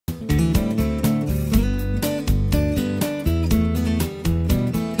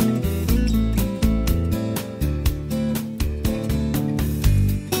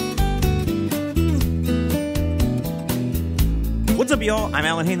up, y'all? I'm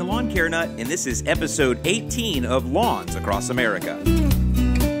Alan Hain, the Lawn Care Nut, and this is episode 18 of Lawns Across America.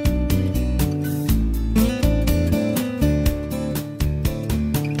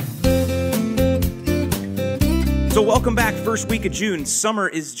 So welcome back. First week of June. Summer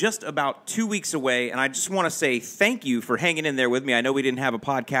is just about 2 weeks away, and I just want to say thank you for hanging in there with me. I know we didn't have a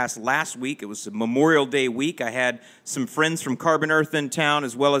podcast last week. It was Memorial Day week. I had some friends from Carbon Earth in town,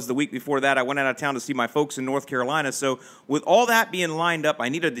 as well as the week before that, I went out of town to see my folks in North Carolina. So with all that being lined up, I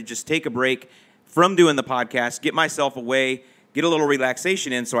needed to just take a break from doing the podcast, get myself away, get a little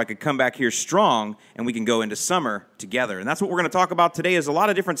relaxation in so I could come back here strong and we can go into summer together. And that's what we're going to talk about today is a lot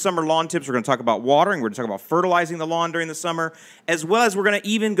of different summer lawn tips. We're going to talk about watering. We're going to talk about fertilizing the lawn during the summer, as well as we're going to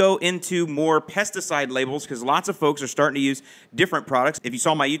even go into more pesticide labels because lots of folks are starting to use different products. If you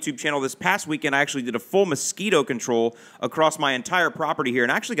saw my YouTube channel this past weekend, I actually did a full mosquito control across my entire property here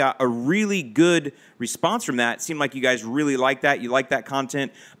and I actually got a really good response from that. It seemed like you guys really liked that. You liked that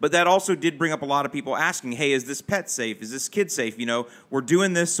content. But that also did bring up a lot of people asking, hey, is this pet safe? Is this kid safe? You know, we're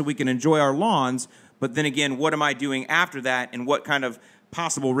doing this so we can enjoy our lawns, but then again, what am I doing after that and what kind of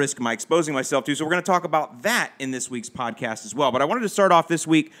possible risk am I exposing myself to? So we're going to talk about that in this week's podcast as well. But I wanted to start off this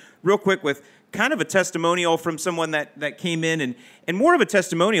week real quick with kind of a testimonial from someone that came in and more of a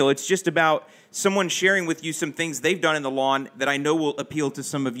testimonial. It's just about someone sharing with you some things they've done in the lawn that I know will appeal to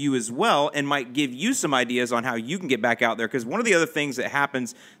some of you as well and might give you some ideas on how you can get back out there. Because one of the other things that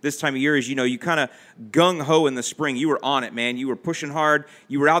happens this time of year is, you know, you kind of gung-ho in the spring. You were on it, man. You were pushing hard.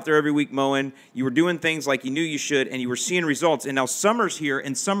 You were out there every week mowing. You were doing things like you knew you should, and you were seeing results. And now summer's here,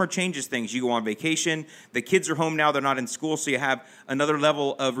 and summer changes things. You go on vacation. The kids are home now. They're not in school, so you have another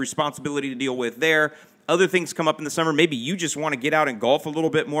level of responsibility to deal with there. Other things come up in the summer. Maybe you just want to get out and golf a little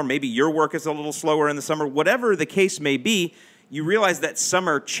bit more. Maybe your work is a little slower in the summer. Whatever the case may be, you realize that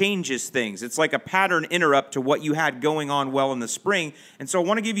summer changes things. It's like a pattern interrupt to what you had going on well in the spring. And so I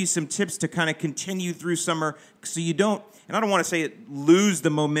want to give you some tips to kind of continue through summer so you don't, and I don't want to say it, lose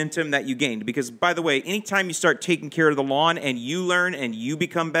the momentum that you gained. Because, by the way, anytime you start taking care of the lawn and you learn and you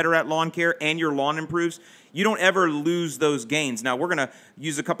become better at lawn care and your lawn improves, you don't ever lose those gains. Now, we're going to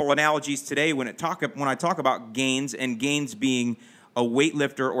use a couple analogies today when I talk about gains, and gains being a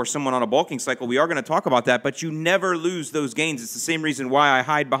weightlifter or someone on a bulking cycle. We are going to talk about that, but you never lose those gains. It's the same reason why I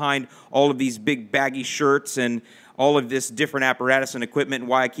hide behind all of these big baggy shirts and all of this different apparatus and equipment, and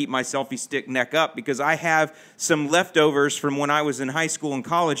why I keep my selfie stick neck up, because I have some leftovers from when I was in high school and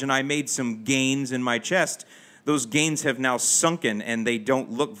college and I made some gains in my chest. Those gains have now sunken and they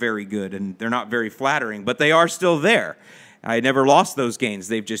don't look very good and they're not very flattering, but they are still there. I never lost those gains.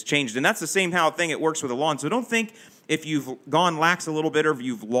 They've just changed. And that's the same thing it works with a lawn. So don't think if you've gone lax a little bit or if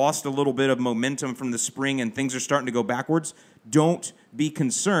you've lost a little bit of momentum from the spring and things are starting to go backwards, don't be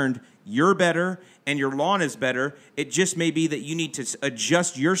concerned. You're better and your lawn is better. It just may be that you need to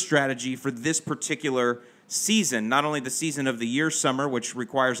adjust your strategy for this particular season, not only the season of the year, summer, which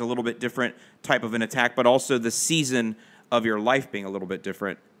requires a little bit different type of an attack, but also the season of your life being a little bit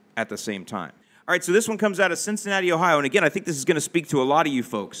different at the same time. All right, so this one comes out of Cincinnati, Ohio, and again, I think this is going to speak to a lot of you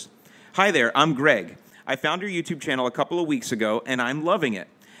folks. Hi there, I'm Greg. I found your YouTube channel a couple of weeks ago, and I'm loving it.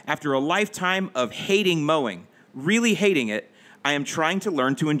 After a lifetime of hating mowing, really hating it, I am trying to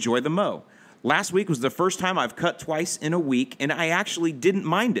learn to enjoy the mow. Last week was the first time I've cut twice in a week, and I actually didn't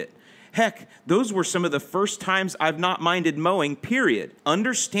mind it. Heck, those were some of the first times I've not minded mowing, period.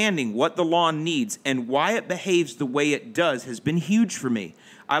 Understanding what the lawn needs and why it behaves the way it does has been huge for me.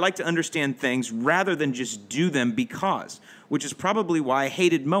 I like to understand things rather than just do them because, which is probably why I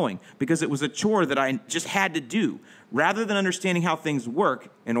hated mowing, because it was a chore that I just had to do, rather than understanding how things work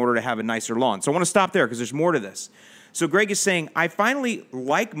in order to have a nicer lawn. So I want to stop there because there's more to this. So Greg is saying, I finally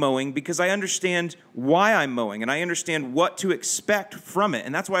like mowing because I understand why I'm mowing and I understand what to expect from it.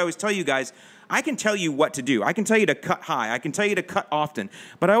 And that's why I always tell you guys, I can tell you what to do. I can tell you to cut high. I can tell you to cut often.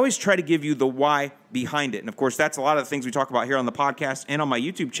 But I always try to give you the why behind it. And of course, that's a lot of the things we talk about here on the podcast and on my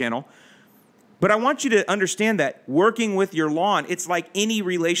YouTube channel. But I want you to understand that working with your lawn, it's like any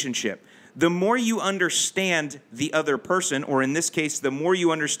relationship. The more you understand the other person, or in this case, the more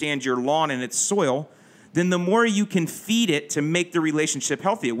you understand your lawn and its soil, then the more you can feed it to make the relationship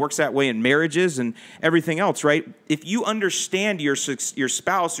healthy. It works that way in marriages and everything else, right? If you understand your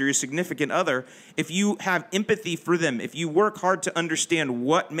spouse or your significant other, if you have empathy for them, if you work hard to understand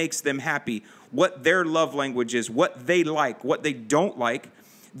what makes them happy, what their love language is, what they like, what they don't like,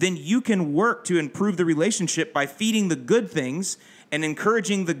 then you can work to improve the relationship by feeding the good things and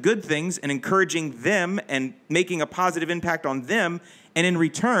encouraging the good things and encouraging them and making a positive impact on them. And in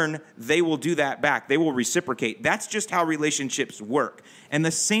return, they will do that back. They will reciprocate. That's just how relationships work. And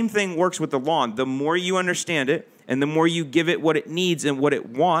the same thing works with the lawn. The more you understand it And the more you give it what it needs and what it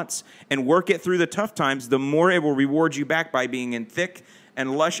wants and work it through the tough times, the more it will reward you back by being in thick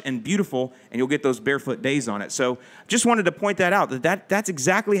and lush and beautiful, and you'll get those barefoot days on it. So just wanted to point that out, that's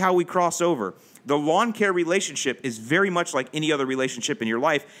exactly how we cross over. The lawn care relationship is very much like any other relationship in your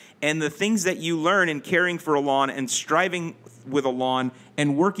life, and the things that you learn in caring for a lawn and striving with a lawn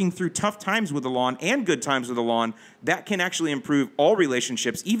and working through tough times with a lawn and good times with a lawn, that can actually improve all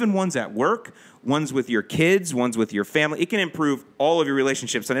relationships, even ones at work, ones with your kids, ones with your family. It can improve all of your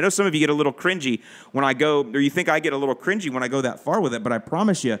relationships. And I know some of you get a little cringy when I go, or you think I get a little cringy when I go that far with it, but I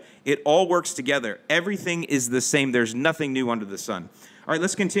promise you, it all works together. Everything is the same. There's nothing new under the sun. All right,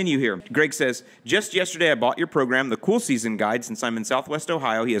 let's continue here. Greg says, just yesterday I bought your program, the Cool Season Guide, since I'm in Southwest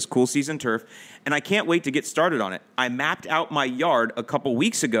Ohio. He has Cool Season Turf, and I can't wait to get started on it. I mapped out my yard a couple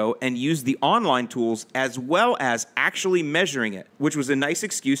weeks ago and used the online tools as well as actually measuring it, which was a nice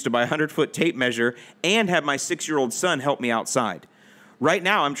excuse to buy a 100-foot tape measure and have my 6-year-old son help me outside. Right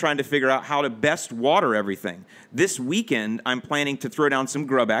now, I'm trying to figure out how to best water everything. This weekend, I'm planning to throw down some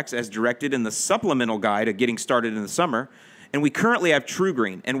grubacks as directed in the supplemental guide of getting started in the summer. And we currently have True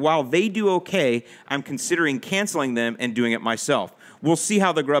Green, and while they do okay, I'm considering canceling them and doing it myself. We'll see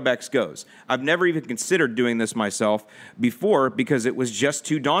how the GrubX goes. I've never even considered doing this myself before because it was just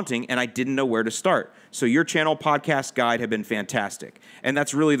too daunting and I didn't know where to start. So your channel, podcast, guide have been fantastic. And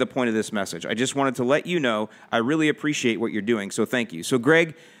that's really the point of this message. I just wanted to let you know I really appreciate what you're doing, so thank you. So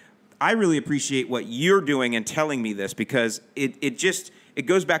Greg, I really appreciate what you're doing and telling me this because it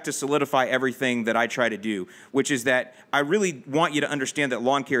goes back to solidify everything that I try to do, which is that I really want you to understand that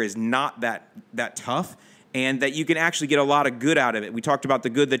lawn care is not that tough and that you can actually get a lot of good out of it. We talked about the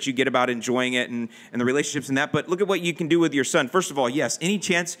good that you get about enjoying it and the relationships and that, but look at what you can do with your son. First of all, yes, any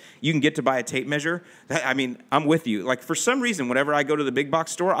chance you can get to buy a tape measure, I mean, I'm with you. Like for some reason, whenever I go to the big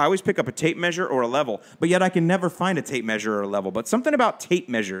box store, I always pick up a tape measure or a level, but yet I can never find a tape measure or a level. But something about tape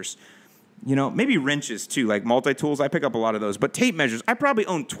measures, you know, maybe wrenches too, like multi-tools. I pick up a lot of those. But tape measures, I probably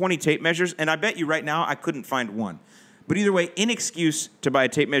own 20 tape measures, and I bet you right now I couldn't find one. But either way, any excuse to buy a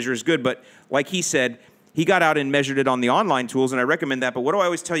tape measure is good. But like he said, he got out and measured it on the online tools, and I recommend that. But what do I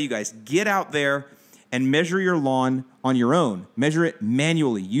always tell you guys? Get out there and measure your lawn on your own. Measure it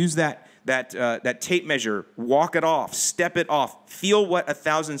manually. Use that tape measure, walk it off, step it off, feel what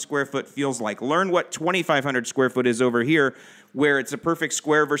 1,000 square foot feels like. Learn what 2,500 square foot is over here, where it's a perfect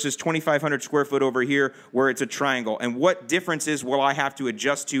square versus 2,500 square foot over here where it's a triangle. And what differences will I have to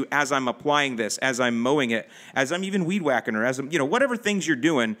adjust to as I'm applying this, as I'm mowing it, as I'm even weed whacking, or as I'm, whatever things you're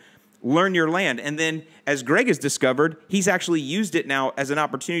doing, learn your land. And then, as Greg has discovered, he's actually used it now as an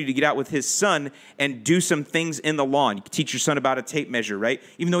opportunity to get out with his son and do some things in the lawn. You can teach your son about a tape measure, right?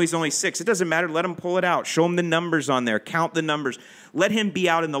 Even though he's only 6, it doesn't matter. Let him pull it out. Show him the numbers on there. Count the numbers. Let him be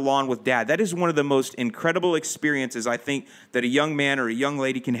out in the lawn with Dad. That is one of the most incredible experiences I think that a young man or a young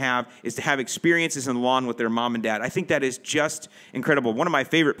lady can have, is to have experiences in the lawn with their mom and dad. I think that is just incredible. One of my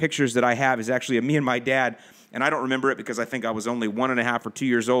favorite pictures that I have is actually of me and my dad, and I don't remember it because I think I was only 1.5 or 2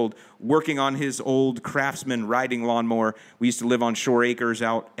 years old, working on his old Craftsman riding lawnmower. We used to live on Shore Acres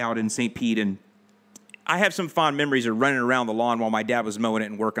out in St. Pete, and I have some fond memories of running around the lawn while my dad was mowing it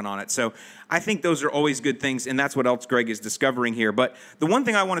and working on it. So I think those are always good things, and that's what else Greg is discovering here. But the one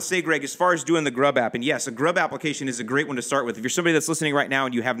thing I want to say, Greg, as far as doing the Grub app, and yes, a Grub application is a great one to start with. If you're somebody that's listening right now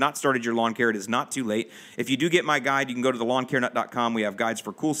and you have not started your lawn care, it is not too late. If you do get my guide, you can go to thelawncarenut.com. We have guides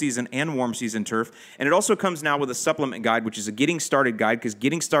for cool season and warm season turf. And it also comes now with a supplement guide, which is a getting started guide, because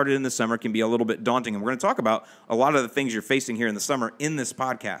getting started in the summer can be a little bit daunting. And we're going to talk about a lot of the things you're facing here in the summer in this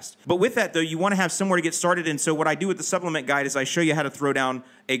podcast. But with that, though, you want to have somewhere to get started. And so what I do with the supplement guide is I show you how to throw down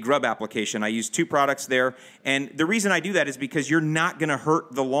a Grub application. I use 2 products there, and the reason I do that is because you're not going to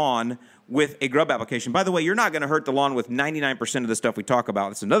hurt the lawn with a Grub application. By the way, you're not going to hurt the lawn with 99% of the stuff we talk about.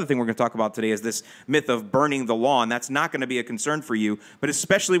 That's another thing we're going to talk about today, is this myth of burning the lawn. That's not going to be a concern for you, but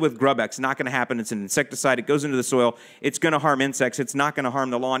especially with GrubX, it's not going to happen. It's an insecticide. It goes into the soil. It's going to harm insects. It's not going to harm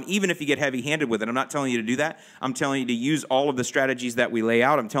the lawn, even if you get heavy-handed with it. I'm not telling you to do that. I'm telling you to use all of the strategies that we lay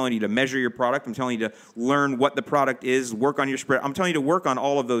out. I'm telling you to measure your product. I'm telling you to learn what the product is, work on your spread. I'm telling you to work on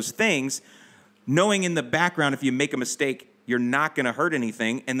all of those things, knowing in the background if you make a mistake, you're not going to hurt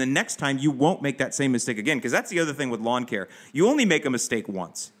anything, and the next time you won't make that same mistake again, because that's the other thing with lawn care. You only make a mistake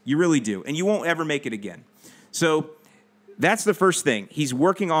once. You really do, and you won't ever make it again. So that's the first thing. He's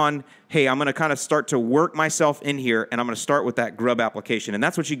working on, hey, I'm going to kind of start to work myself in here, and I'm going to start with that Grub application, and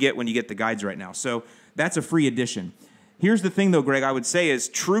that's what you get when you get the guides right now. So that's a free edition. Here's the thing, though, Greg, I would say is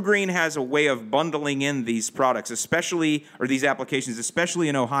True Green has a way of bundling in these products, especially, or these applications, especially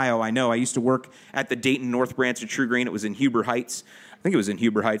in Ohio. I know I used to work at the Dayton North Branch of True Green. It was in Huber Heights. think it was in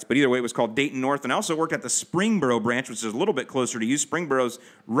Huber Heights, but either way, it was called Dayton North. And I also worked at the Springboro branch, which is a little bit closer to you. Springboro's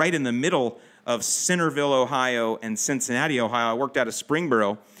right in the middle of Centerville, Ohio, and Cincinnati, Ohio. I worked out of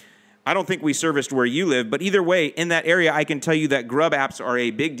Springboro. I don't think we serviced where you live, but either way, in that area, I can tell you that grub apps are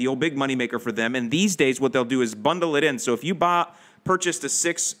a big deal, big moneymaker for them. And these days, what they'll do is bundle it in. So if you purchased a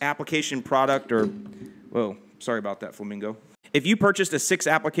 6-application product or, whoa, sorry about that, Flamingo. If you purchased a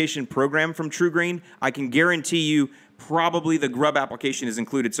 6-application program from TruGreen, I can guarantee you probably the grub application is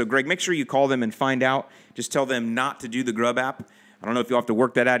included. So, Greg, make sure you call them and find out. Just tell them not to do the grub app. I don't know if you'll have to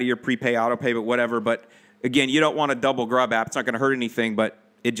work that out of your prepay, auto pay, but whatever. But, again, you don't want a double grub app. It's not going to hurt anything, but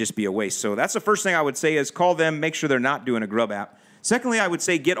it'd just be a waste. So that's the first thing I would say is call them, make sure they're not doing a grub app. Secondly, I would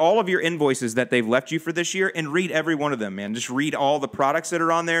say get all of your invoices that they've left you for this year and read every one of them, man. Just read all the products that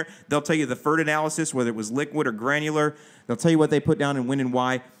are on there. They'll tell you the FERT analysis, whether it was liquid or granular. They'll tell you what they put down and when and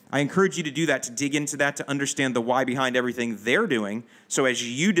why. I encourage you to do that, to dig into that, to understand the why behind everything they're doing. So as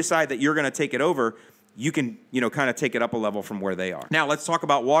you decide that you're going to take it over, you can, kind of take it up a level from where they are. Now, let's talk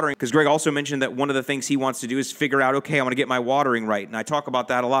about watering, because Greg also mentioned that one of the things he wants to do is figure out, okay, I want to get my watering right. And I talk about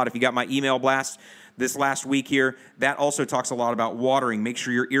that a lot. If you got my email blast this last week here, that also talks a lot about watering. Make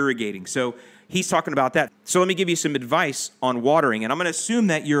sure you're irrigating. So he's talking about that. So let me give you some advice on watering. And I'm going to assume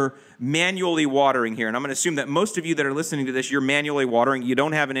that you're manually watering here. And I'm going to assume that most of you that are listening to this, you're manually watering. You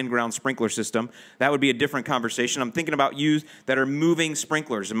don't have an in-ground sprinkler system. That would be a different conversation. I'm thinking about you that are moving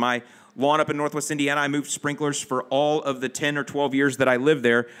sprinklers. In my lawn up in Northwest Indiana, I moved sprinklers for all of the 10 or 12 years that I lived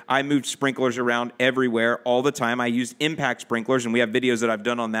there. I moved sprinklers around everywhere all the time. I used impact sprinklers, and we have videos that I've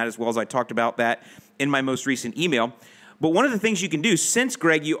done on that as well as I talked about that in my most recent email. But one of the things you can do, since,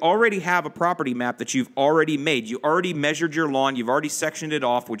 Greg, you already have a property map that you've already made, you already measured your lawn, you've already sectioned it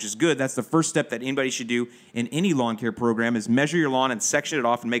off, which is good. That's the first step that anybody should do in any lawn care program is measure your lawn and section it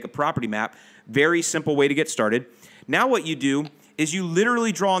off and make a property map. Very simple way to get started. Now what you do is you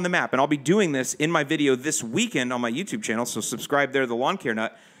literally draw on the map, and I'll be doing this in my video this weekend on my YouTube channel, so subscribe there, The Lawn Care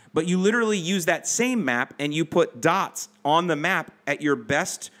Nut. But you literally use that same map, and you put dots on the map at your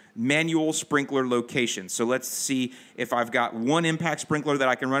best manual sprinkler location. So let's see if I've got one impact sprinkler that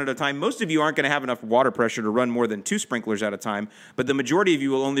I can run at a time. Most of you aren't going to have enough water pressure to run more than 2 sprinklers at a time, but the majority of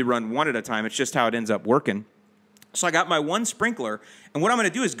you will only run 1 at a time. It's just how it ends up working. So I got my 1 sprinkler, and what I'm going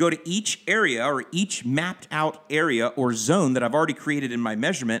to do is go to each area or each mapped out area or zone that I've already created in my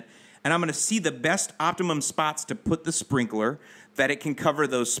measurement, and I'm going to see the best optimum spots to put the sprinkler that it can cover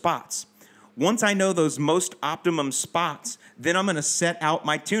those spots. Once I know those most optimum spots, then I'm going to set out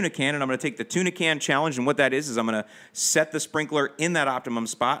my tuna can, and I'm going to take the tuna can challenge, and what that is I'm going to set the sprinkler in that optimum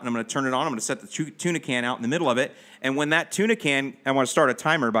spot, and I'm going to turn it on. I'm going to set the tuna can out in the middle of it, and when that tuna can, I want to start a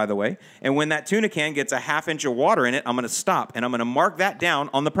timer, by the way, and when that tuna can gets a ½ inch of water in it, I'm going to stop, and I'm going to mark that down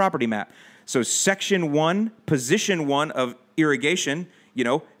on the property map. So section 1, position 1 of irrigation,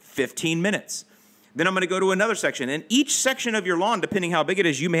 15 minutes. Then I'm going to go to another section. And each section of your lawn, depending how big it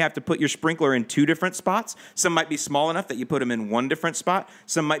is, you may have to put your sprinkler in 2 different spots. Some might be small enough that you put them in 1 different spot.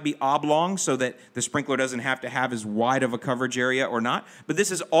 Some might be oblong so that the sprinkler doesn't have to have as wide of a coverage area or not. But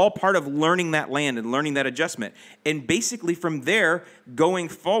this is all part of learning that land and learning that adjustment. And basically from there, going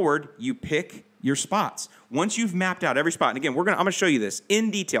forward, you pick your spots. Once you've mapped out every spot, and again, I'm going to show you this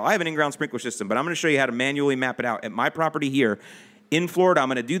in detail. I have an in-ground sprinkler system, but I'm going to show you how to manually map it out. At my property here, in Florida, I'm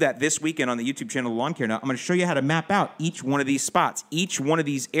going to do that this weekend on the YouTube channel, Lawn Care Now. I'm going to show you how to map out each one of these spots, each one of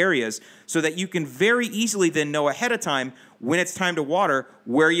these areas, so that you can very easily then know ahead of time when it's time to water,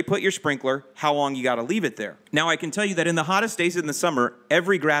 where you put your sprinkler, how long you got to leave it there. Now, I can tell you that in the hottest days in the summer,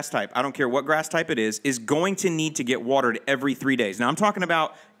 every grass type, I don't care what grass type it is going to need to get watered every 3 days. Now, I'm talking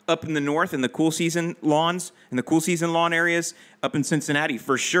about up in the north in the cool season lawns, in the cool season lawn areas, up in Cincinnati,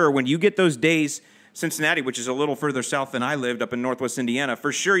 for sure. When you get those days, Cincinnati, which is a little further south than I lived, up in Northwest Indiana,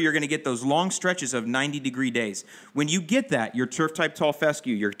 for sure you're going to get those long stretches of 90-degree days. When you get that, your turf-type tall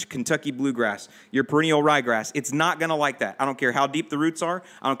fescue, your Kentucky bluegrass, your perennial ryegrass, it's not going to like that. I don't care how deep the roots are.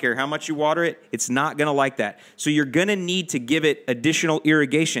 I don't care how much you water it. It's not going to like that. So you're going to need to give it additional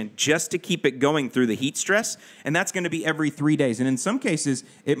irrigation just to keep it going through the heat stress, and that's going to be every 3 days. And in some cases,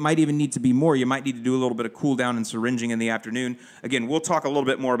 it might even need to be more. You might need to do a little bit of cool down and syringing in the afternoon. Again, we'll talk a little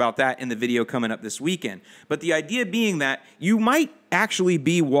bit more about that in the video coming up this weekend. But the idea being that you might actually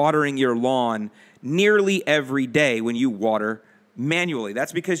be watering your lawn nearly every day when you water manually.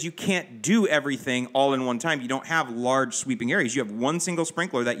 That's because you can't do everything all in one time. You don't have large sweeping areas. You have 1 single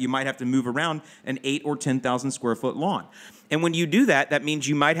sprinkler that you might have to move around an 8,000 or 10,000 square foot lawn. And when you do that, that means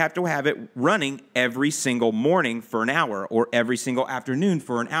you might have to have it running every single morning for an hour, or every single afternoon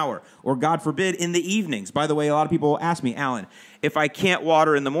for an hour, or God forbid, in the evenings. By the way, a lot of people will ask me, Alan, if I can't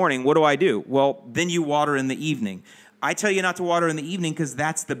water in the morning, what do I do? Well, then you water in the evening. I tell you not to water in the evening because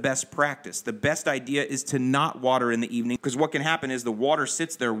that's the best practice. The best idea is to not water in the evening, because what can happen is the water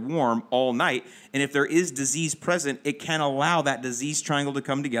sits there warm all night, and if there is disease present, it can allow that disease triangle to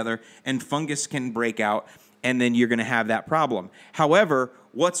come together and fungus can break out, and then you're going to have that problem. However,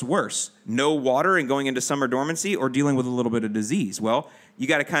 what's worse, no water and going into summer dormancy, or dealing with a little bit of disease? Well, you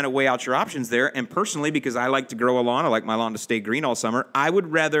got to kind of weigh out your options there. And personally, because I like to grow a lawn, I like my lawn to stay green all summer, I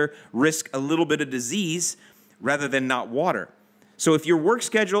would rather risk a little bit of disease rather than not water. So if your work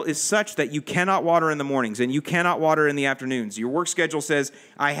schedule is such that you cannot water in the mornings and you cannot water in the afternoons, your work schedule says,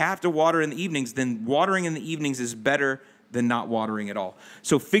 I have to water in the evenings, then watering in the evenings is better than not watering at all.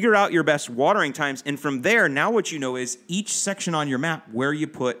 So figure out your best watering times, and from there, now what you know is each section on your map where you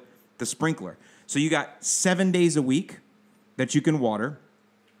put the sprinkler. So you got 7 days a week that you can water.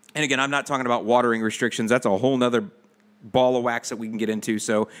 And again, I'm not talking about watering restrictions. That's a whole nother ball of wax that we can get into.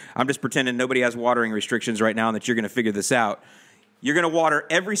 So I'm just pretending nobody has watering restrictions right now and that you're going to figure this out. You're going to water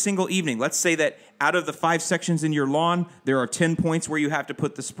every single evening. Let's say that out of the 5 sections in your lawn, there are 10 points where you have to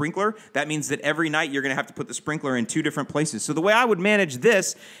put the sprinkler. That means that every night you're going to have to put the sprinkler in 2 different places. So the way I would manage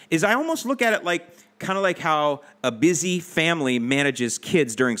this is I almost look at it like kind of like how a busy family manages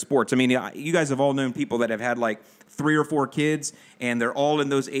kids during sports. I mean, you guys have all known people that have had like 3 or 4 kids, and they're all in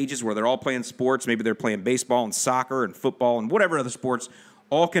those ages where they're all playing sports. Maybe they're playing baseball and soccer and football and whatever other sports.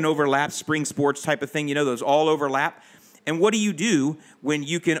 All can overlap, spring sports type of thing. You know, those all overlap. And what do you do when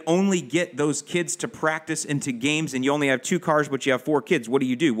you can only get those kids to practice into games and you only have 2 cars but you have 4 kids? What do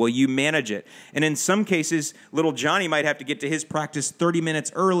you do? Well, you manage it. And in some cases, little Johnny might have to get to his practice 30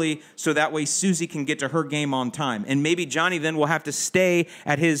 minutes early so that way Susie can get to her game on time. And maybe Johnny then will have to stay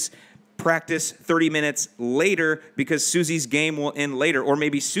at his practice 30 minutes later because Susie's game will end later. Or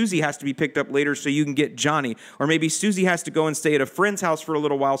maybe Susie has to be picked up later so you can get Johnny. Or maybe Susie has to go and stay at a friend's house for a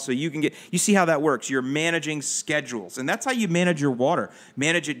little while so you can get... You see how that works. You're managing schedules. And that's how you manage your water.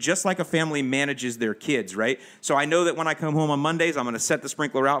 Manage it just like a family manages their kids, right? So I know that when I come home on Mondays, I'm going to set the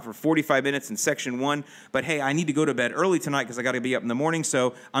sprinkler out for 45 minutes in section 1. But hey, I need to go to bed early tonight because I got to be up in the morning.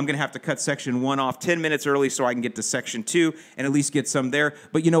 So I'm going to have to cut section 1 off 10 minutes early so I can get to section 2 and at least get some there.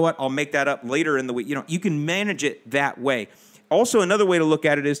 But you know what? I'll make that up later in the week. You know, you can manage it that way. Also, another way to look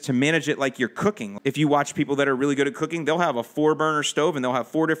at it is to manage it like you're cooking. If you watch people that are really good at cooking, they'll have a 4-burner stove and they'll have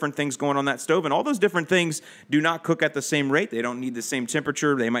 4 different things going on that stove, and all those different things do not cook at the same rate. They don't need the same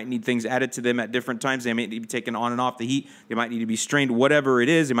temperature. They might need things added to them at different times. They might need to be taken on and off the heat. They might need to be strained, whatever it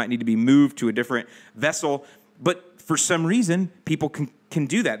is. They might need to be moved to a different vessel. But for some reason, people can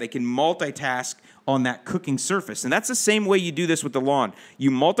do that. They can multitask on that cooking surface. And that's the same way you do this with the lawn. You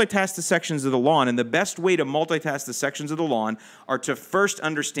multitask the sections of the lawn, and the best way to multitask the sections of the lawn are to first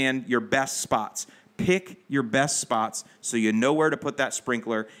understand your best spots. Pick your best spots so you know where to put that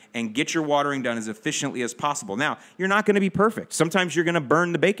sprinkler and get your watering done as efficiently as possible. Now, you're not going to be perfect. Sometimes you're going to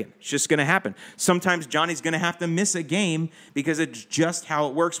burn the bacon. It's just going to happen. Sometimes Johnny's going to have to miss a game because it's just how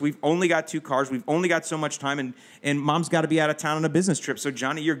it works. We've only got 2 cars. We've only got so much time, and Mom's got to be out of town on a business trip. So,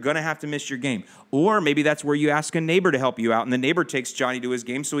 Johnny, you're going to have to miss your game. Or maybe that's where you ask a neighbor to help you out, and the neighbor takes Johnny to his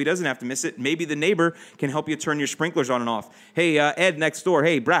game so he doesn't have to miss it. Maybe the neighbor can help you turn your sprinklers on and off. Hey, Ed next door,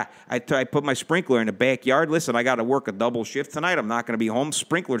 hey, brah, I put my sprinkler in the backyard. Listen, I got to work a double shift tonight. I'm not going to be home.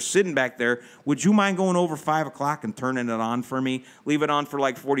 Sprinkler's sitting back there. Would you mind going over 5 o'clock and turning it on for me? Leave it on for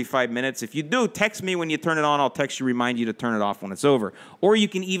like 45 minutes. If you do, text me when you turn it on. I'll text you, remind you to turn it off when it's over. Or you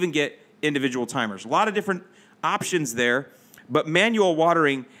can even get individual timers. A lot of different options there, but manual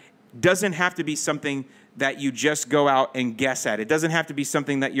watering doesn't have to be something that you just go out and guess at. It doesn't have to be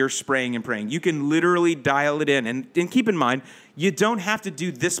something that you're spraying and praying. You can literally dial it in. And keep in mind, you don't have to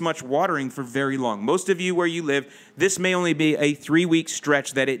do this much watering for very long. Most of you where you live, this may only be a 3-week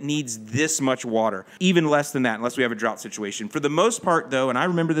stretch that it needs this much water. Even less than that, unless we have a drought situation. For the most part, though, and I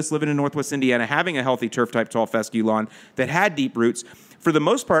remember this living in Northwest Indiana, having a healthy turf-type tall fescue lawn that had deep roots, for the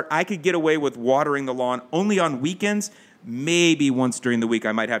most part, I could get away with watering the lawn only on weekends. Maybe once during the week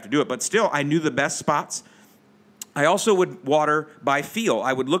I might have to do it, but still I knew the best spots. I also would water by feel.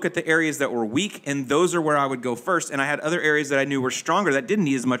 I would look at the areas that were weak, and those are where I would go first. And I had other areas that I knew were stronger that didn't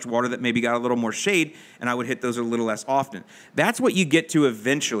need as much water, that maybe got a little more shade, and I would hit those a little less often. That's what you get to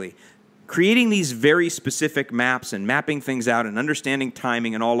eventually. Creating these very specific maps and mapping things out and understanding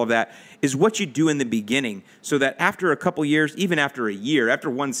timing and all of that is what you do in the beginning, so that after a couple years, even after a year, after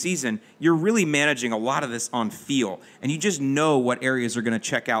 1 season, you're really managing a lot of this on feel. And you just know what areas are going to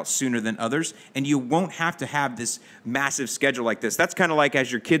check out sooner than others, and you won't have to have this massive schedule like this. That's kind of like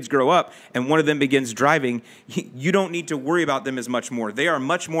as your kids grow up and one of them begins driving, you don't need to worry about them as much more. They are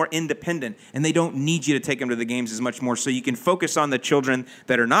much more independent, and they don't need you to take them to the games as much more, so you can focus on the children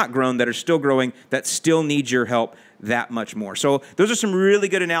that are not grown, that are still growing, that still need your help. that much more. So those are some really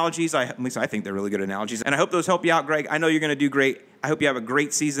good analogies. At least I think they're really good analogies. And I hope those help you out, Greg. I know you're going to do great. I hope you have a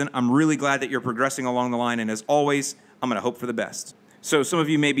great season. I'm really glad that you're progressing along the line. And as always, I'm going to hope for the best. So some of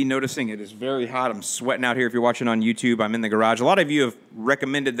you may be noticing it is very hot. I'm sweating out here. If you're watching on YouTube, I'm in the garage. A lot of you have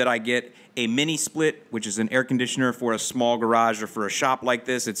recommended that I get a mini split, which is an air conditioner for a small garage or for a shop like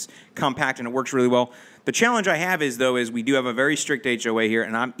this. It's compact and it works really well. The challenge I have is we do have a very strict HOA here,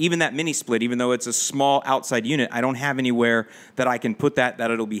 and even that mini split, even though it's a small outside unit, I don't have anywhere that I can put that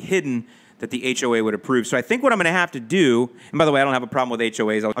it'll be hidden, that the HOA would approve. So I think what I'm going to have to do, and by the way, I don't have a problem with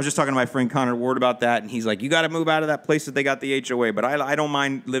HOAs. I was just talking to my friend Connor Ward about that, and he's like, you got to move out of that place that they got the HOA. But I don't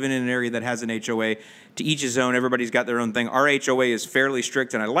mind living in an area that has an HOA. To each his own. Everybody's got their own thing. Our HOA is fairly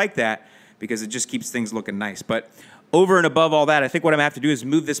strict, and I like that because it just keeps things looking nice. But over and above all that, I think what I'm going to have to do is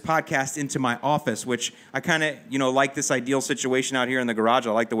move this podcast into my office, which I kind of, like this ideal situation out here in the garage.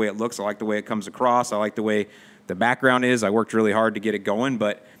 I like the way it looks. I like the way it comes across. I like the way the background is. I worked really hard to get it going,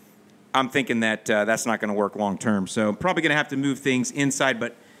 but I'm thinking that that's not going to work long term. So I'm probably going to have to move things inside.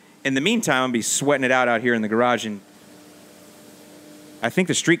 But in the meantime, I'm going to be sweating it out here in the garage. And I think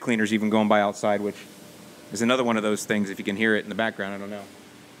the street cleaner's even going by outside, which is another one of those things. If you can hear it in the background, I don't know.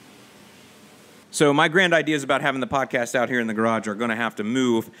 So my grand ideas about having the podcast out here in the garage are going to have to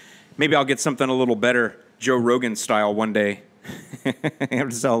move. Maybe I'll get something a little better, Joe Rogan style one day. I have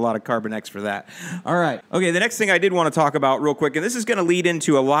to sell a lot of Carbon X for that. All right. Okay, the next thing I did want to talk about real quick, and this is going to lead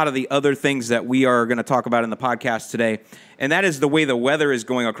into a lot of the other things that we are going to talk about in the podcast today, and that is the way the weather is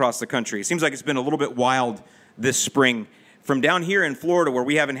going across the country. It seems like it's been a little bit wild this spring. From down here in Florida, where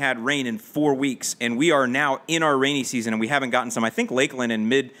we haven't had rain in 4 weeks, and we are now in our rainy season, and we haven't gotten some. I think Lakeland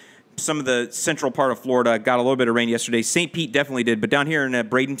and some of the central part of Florida got a little bit of rain yesterday. St. Pete definitely did, but down here in the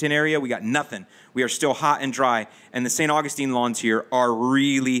Bradenton area, we got nothing. We are still hot and dry, and the St. Augustine lawns here are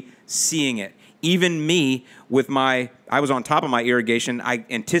really seeing it. Even me, I was on top of my irrigation. I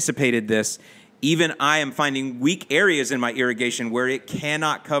anticipated this. Even I am finding weak areas in my irrigation where it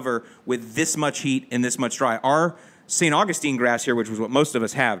cannot cover with this much heat and this much dry. Our St. Augustine grass here, which was what most of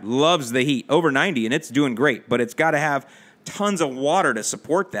us have, loves the heat, over 90, and it's doing great, but it's got to have tons of water to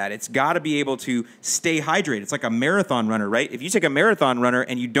support that. It's got to be able to stay hydrated. It's like a marathon runner, right? If you take a marathon runner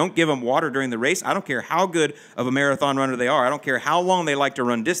and you don't give them water during the race, I don't care how good of a marathon runner they are. I don't care how long they like to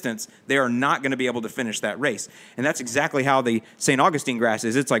run distance. They are not going to be able to finish that race. And that's exactly how the St. Augustine grass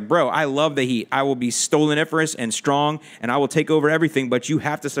is. It's like, bro, I love the heat. I will be stoloniferous and strong, and I will take over everything, but you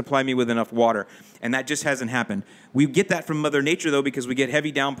have to supply me with enough water. And that just hasn't happened. We get that from Mother Nature, though, because we get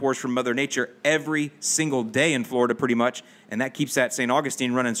heavy downpours from Mother Nature every single day in Florida, pretty much, and that keeps that St.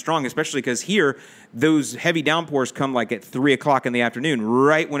 Augustine running strong, especially because here, those heavy downpours come like at 3 o'clock in the afternoon,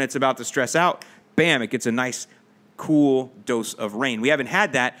 right when it's about to stress out. Bam, it gets a nice, cool dose of rain. We haven't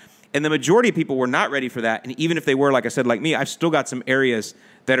had that, and the majority of people were not ready for that, and even if they were, like I said, like me, I've still got some areas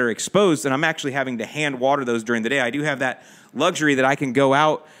that are exposed, and I'm actually having to hand water those during the day. I do have that luxury that I can go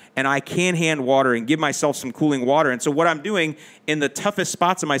out and I can hand water and give myself some cooling water. And so what I'm doing in the toughest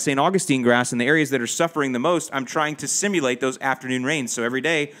spots of my St. Augustine grass, in the areas that are suffering the most, I'm trying to simulate those afternoon rains. So every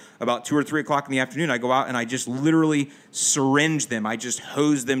day, about 2 or 3 o'clock in the afternoon, I go out and I just literally syringe them. I just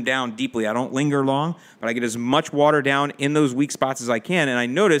hose them down deeply. I don't linger long, but I get as much water down in those weak spots as I can. And I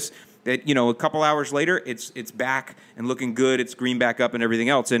notice that, a couple hours later, it's back and looking good. It's green back up and everything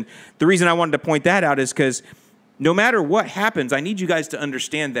else. And the reason I wanted to point that out is because no matter what happens, I need you guys to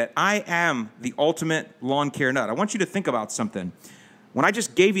understand that I am the ultimate lawn care nut. I want you to think about something. When I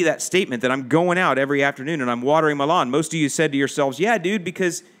just gave you that statement that I'm going out every afternoon and I'm watering my lawn, most of you said to yourselves, yeah, dude,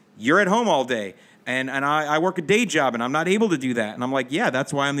 because you're at home all day. And I work a day job and I'm not able to do that. And I'm like, yeah,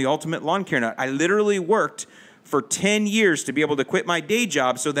 that's why I'm the ultimate lawn care nut. I literally worked for 10 years to be able to quit my day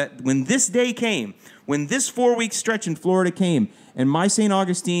job so that when this day came, when this 4-week stretch in Florida came, and my St.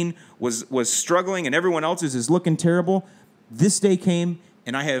 Augustine was struggling and everyone else's is looking terrible, this day came,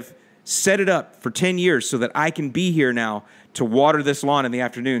 and I have set it up for 10 years so that I can be here now to water this lawn in the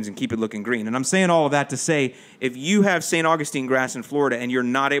afternoons and keep it looking green. And I'm saying all of that to say, if you have St. Augustine grass in Florida and you're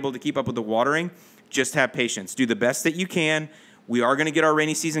not able to keep up with the watering, just have patience. Do the best that you can. We are going to get our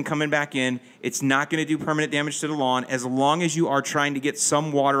rainy season coming back in. It's not going to do permanent damage to the lawn. As long as you are trying to get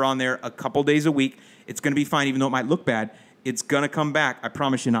some water on there a couple days a week, it's going to be fine, even though it might look bad. It's going to come back. I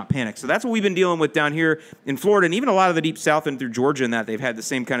promise you, not panic. So that's what we've been dealing with down here in Florida, and even a lot of the deep south and through Georgia and that, they've had the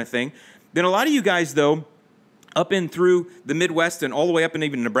same kind of thing. Then a lot of you guys, though, up in through the Midwest and all the way up in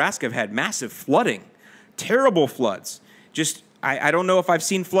even Nebraska have had massive flooding, terrible floods. Just, I don't know if I've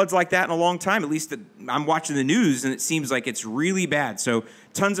seen floods like that in a long time. At least I'm watching the news, and it seems like it's really bad. So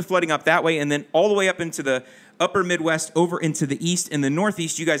tons of flooding up that way, and then all the way up into the upper Midwest over into the east and the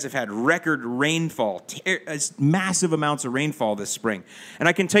Northeast, you guys have had record rainfall, massive amounts of rainfall this spring. And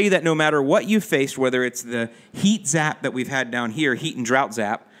I can tell you that no matter what you faced, whether it's the heat zap that we've had down here, heat and drought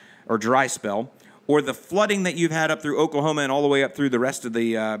zap, or dry spell, or the flooding that you've had up through Oklahoma and all the way up through the rest of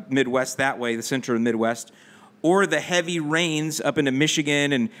the Midwest that way, the central and Midwest, or the heavy rains up into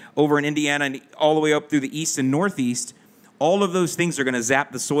Michigan and over in Indiana and all the way up through the east and northeast, all of those things are going to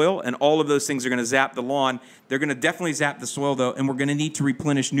zap the soil, and all of those things are going to zap the lawn. They're going to definitely zap the soil, though, and we're going to need to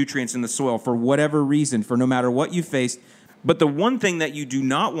replenish nutrients in the soil for whatever reason, for no matter what you faced. But the one thing that you do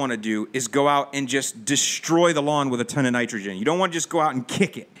not want to do is go out and just destroy the lawn with a ton of nitrogen. You don't want to just go out and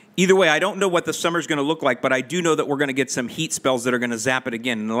kick it. Either way, I don't know what the summer's going to look like, but I do know that we're going to get some heat spells that are going to zap it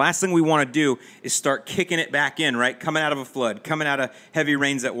again. And the last thing we want to do is start kicking it back in, right? Coming out of a flood, coming out of heavy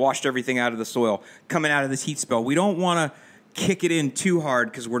rains that washed everything out of the soil, coming out of this heat spell. We don't want to kick it in too hard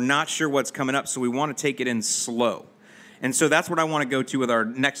because we're not sure what's coming up, so we want to take it in slow. And so that's what I want to go to with our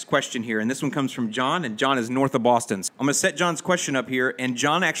next question here. And this one comes from John, and John is north of Boston. I'm going to set John's question up here, and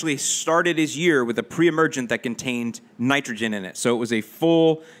John actually started his year with a pre-emergent that contained nitrogen in it. So it was a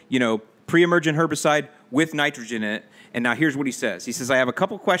full, pre-emergent herbicide with nitrogen in it. And now here's what he says. He says, I have a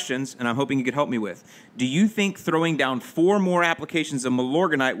couple questions, and I'm hoping you could help me with. Do you think throwing down 4 more applications of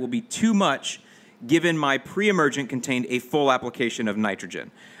Milorganite will be too much given my pre-emergent contained a full application of nitrogen?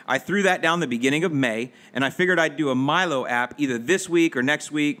 I threw that down the beginning of May, and I figured I'd do a Milo app either this week or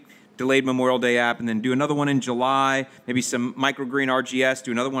next week, delayed Memorial Day app, and then do another one in July, maybe some microgreen RGS,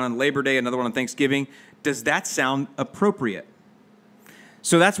 do another one on Labor Day, another one on Thanksgiving. Does that sound appropriate?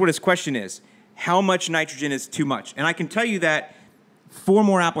 So that's what his question is. How much nitrogen is too much? And I can tell you that 4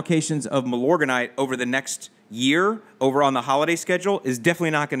 more applications of Milorganite over the next year over on the holiday schedule is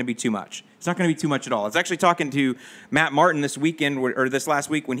definitely not going to be too much. It's not going to be too much at all. I was actually talking to Matt Martin this weekend, or this last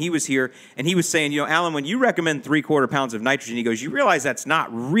week when he was here, and he was saying, Alan, when you recommend 3/4 pounds of nitrogen, he goes, you realize that's not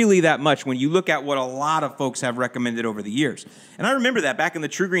really that much when you look at what a lot of folks have recommended over the years. And I remember that back in the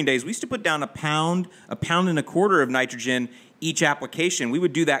True Green days, we used to put down a pound and 1/4 of nitrogen each application. We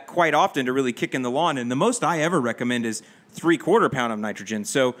would do that quite often to really kick in the lawn, and the most I ever recommend is 3/4 pound of nitrogen.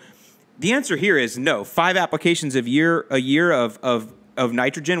 So the answer here is no. 5 applications a year of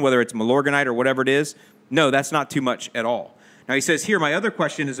nitrogen, whether it's Milorganite or whatever it is, no, that's not too much at all. Now he says here, my other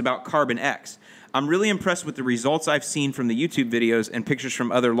question is about Carbon X. I'm really impressed with the results I've seen from the YouTube videos and pictures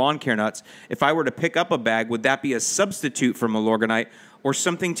from other lawn care nuts. If I were to pick up a bag, would that be a substitute for Milorganite or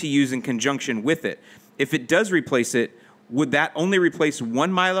something to use in conjunction with it? If it does replace it, would that only replace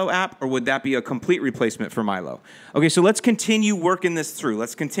one Milo app, or would that be a complete replacement for Milo? Okay, so let's continue working this through.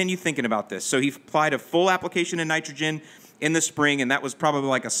 Let's continue thinking about this. So he applied a full application of nitrogen in the spring, and that was probably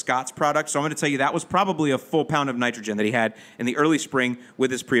like a Scott's product. So I'm going to tell you that was probably a full pound of nitrogen that he had in the early spring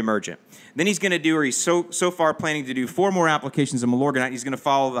with his pre-emergent. Then he's going to do, or he's so far planning to do 4 more applications of Milorganite. He's going to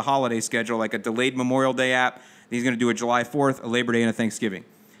follow the holiday schedule, like a delayed Memorial Day app. Then he's going to do a July 4th, a Labor Day, and a Thanksgiving.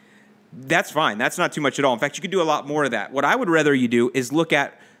 That's fine. That's not too much at all. In fact, you could do a lot more of that. What I would rather you do is look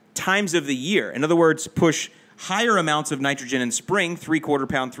at times of the year. In other words, push higher amounts of nitrogen in spring, 3/4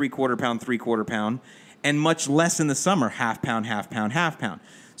 pound, 3/4 pound, 3/4 pound, and much less in the summer, 1/2 pound, 1/2 pound, 1/2 pound.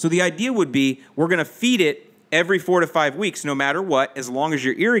 So the idea would be we're going to feed it every 4 to 5 weeks, no matter what, as long as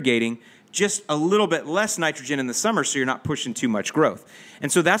you're irrigating, just a little bit less nitrogen in the summer so you're not pushing too much growth.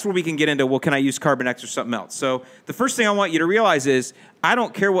 And so that's where we can get into, well, can I use Carbon X or something else? So the first thing I want you to realize is I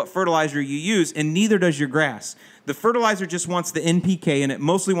don't care what fertilizer you use, and neither does your grass. The fertilizer just wants the NPK, and it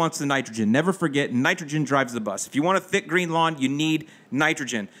mostly wants the nitrogen. Never forget, nitrogen drives the bus. If you want a thick green lawn, you need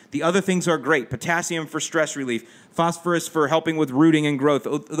nitrogen. The other things are great. Potassium for stress relief, phosphorus for helping with rooting and growth.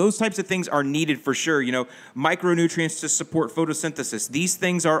 Those types of things are needed for sure. Micronutrients to support photosynthesis. These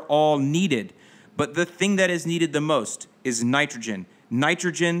things are all needed. But the thing that is needed the most is nitrogen.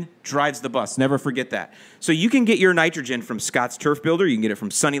 Nitrogen drives the bus. Never forget that. So you can get your nitrogen from Scott's Turf Builder. You can get it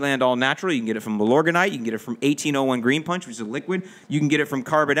from Sunnyland All Natural. You can get it from Milorganite. You can get it from 1801 Green Punch, which is a liquid. You can get it from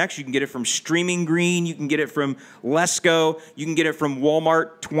Carbon X. You can get it from Streaming Green. You can get it from Lesco. You can get it from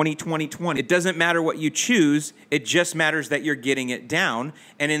Walmart 2020. It doesn't matter what you choose. It just matters that you're getting it down.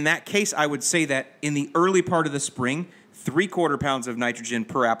 And in that case, I would say that in the early part of the spring, 3/4 pounds of nitrogen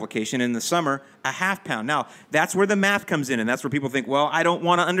per application. In the summer, a 1/2 pound. Now, that's where the math comes in, and that's where people think, well, I don't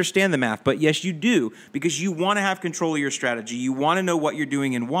want to understand the math. But yes, you do, because you want to have control of your strategy. You want to know what you're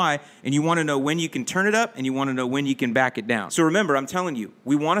doing and why, and you want to know when you can turn it up, and you want to know when you can back it down. So remember, I'm telling you,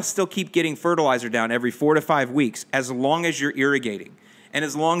 we want to still keep getting fertilizer down every 4 to 5 weeks as long as you're irrigating. and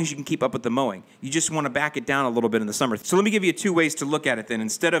as long as you can keep up with the mowing. You just want to back it down a little bit in the summer. So let me give you two ways to look at it then.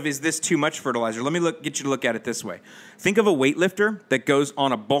 Instead of, is this too much fertilizer? Let me get you to look at it this way. Think of a weightlifter that goes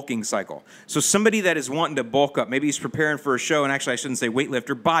on a bulking cycle. So somebody that is wanting to bulk up, maybe he's preparing for a show, and actually I shouldn't say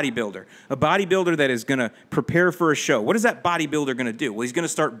weightlifter, bodybuilder. A bodybuilder that is going to prepare for a show. What is that bodybuilder going to do? Well, he's going to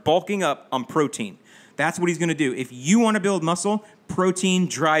start bulking up on protein. That's what he's going to do. If you want to build muscle, protein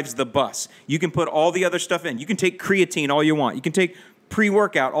drives the bus. You can put all the other stuff in. You can take creatine all you want. You can take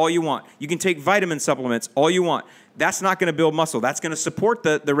pre-workout all you want. You can take vitamin supplements all you want. That's not going to build muscle. That's going to support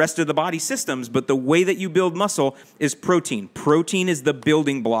the rest of the body systems, but the way that you build muscle is protein. Protein is the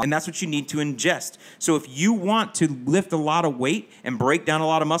building block, and that's what you need to ingest. So if you want to lift a lot of weight and break down a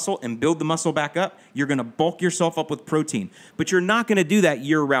lot of muscle and build the muscle back up, you're going to bulk yourself up with protein. But you're not going to do that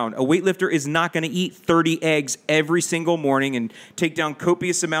year-round. A weightlifter is not going to eat 30 eggs every single morning and take down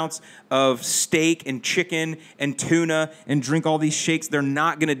copious amounts of steak and chicken and tuna and drink all these shakes. They're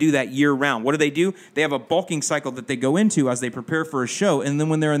not going to do that year-round. What do? They have a bulking cycle that they go into as they prepare for a show, and then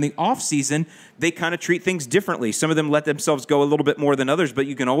when they're in the off season, they kind of treat things differently. Some of them let themselves go a little bit more than others, but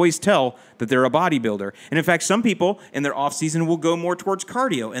you can always tell that they're a bodybuilder. And in fact, some people in their off season will go more towards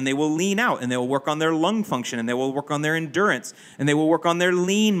cardio, and they will lean out, and they will work on their lung function, and they will work on their endurance, and they will work on their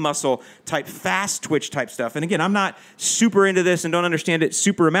lean muscle type, fast twitch type stuff. And again, I'm not super into this and don't understand it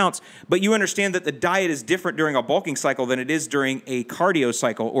super amounts, but you understand that the diet is different during a bulking cycle than it is during a cardio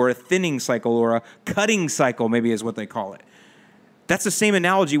cycle or a thinning cycle or a cutting cycle, maybe is what they call it. That's the same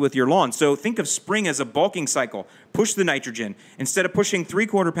analogy with your lawn. So think of spring as a bulking cycle. Push the nitrogen. Instead of pushing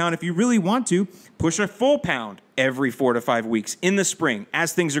 3/4 pound, if you really want to, push a full pound every 4 to 5 weeks in the spring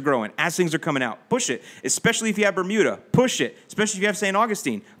as things are growing, as things are coming out. Push it, especially if you have Bermuda. Push it, especially if you have St.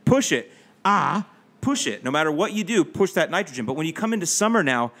 Augustine. Push it. Push it. No matter what you do, push that nitrogen. But when you come into summer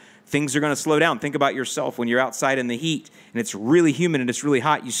now, things are going to slow down. Think about yourself when you're outside in the heat and it's really humid and it's really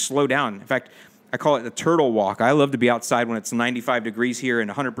hot, you slow down. In fact, I call it the turtle walk. I love to be outside when it's 95 degrees here and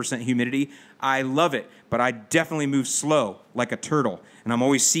 100% humidity. I love it, but I definitely move slow like a turtle, and I'm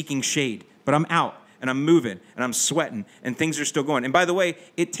always seeking shade. But I'm out, and I'm moving, and I'm sweating, and things are still going. And by the way,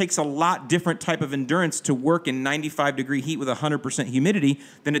 it takes a lot different type of endurance to work in 95-degree heat with 100% humidity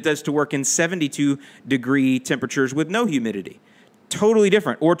than it does to work in 72-degree temperatures with no humidity. Totally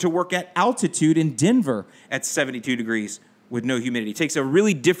different. Or to work at altitude in Denver at 72 degrees with no humidity. It takes a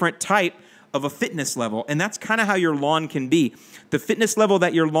really different type of a fitness level, and that's kind of how your lawn can be. The fitness level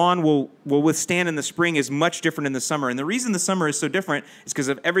that your lawn will withstand in the spring is much different in the summer, and the reason the summer is so different is because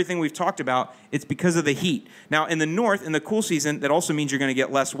of everything we've talked about. It's because of the heat. Now, in the north, in the cool season, that also means you're going to get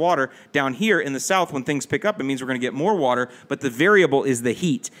less water. Down here in the south, when things pick up, it means we're going to get more water, but the variable is the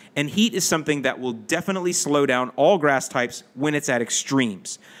heat, and heat is something that will definitely slow down all grass types when it's at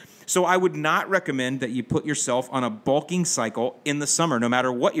extremes. So I would not recommend that you put yourself on a bulking cycle in the summer, no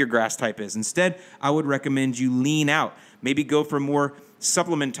matter what your grass type is. Instead, I would recommend you lean out. Maybe go for more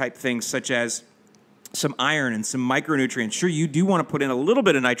supplement type things such as some iron and some micronutrients. Sure, you do want to put in a little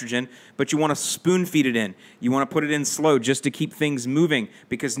bit of nitrogen, but you want to spoon feed it in. You want to put it in slow just to keep things moving,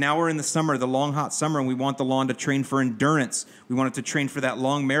 because now we're in the summer, the long, hot summer, and we want the lawn to train for endurance. We want it to train for that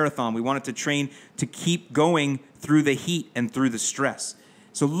long marathon. We want it to train to keep going through the heat and through the stress.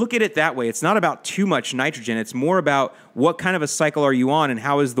 So look at it that way. It's not about too much nitrogen. It's more about what kind of a cycle are you on and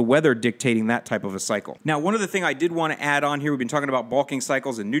how is the weather dictating that type of a cycle. Now, one other thing I did want to add on here, we've been talking about bulking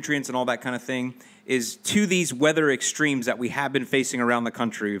cycles and nutrients and all that kind of thing, is to these weather extremes that we have been facing around the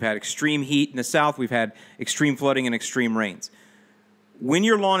country. We've had extreme heat in the south. We've had extreme flooding and extreme rains. When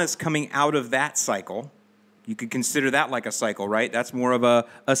your lawn is coming out of that cycle, you could consider that like a cycle, right? That's more of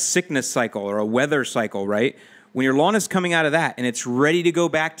a sickness cycle or a weather cycle, right? When your lawn is coming out of that and it's ready to go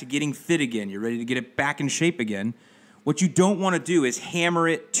back to getting fit again, you're ready to get it back in shape again, what you don't want to do is hammer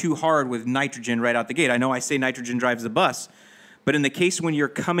it too hard with nitrogen right out the gate. I know I say nitrogen drives the bus, but in the case when you're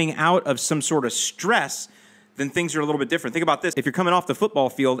coming out of some sort of stress, then things are a little bit different. Think about this. If you're coming off the football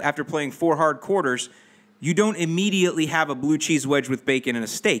field after playing 4 hard quarters, you don't immediately have a blue cheese wedge with bacon and a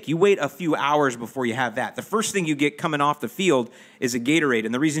steak. You wait a few hours before you have that. The first thing you get coming off the field is a Gatorade.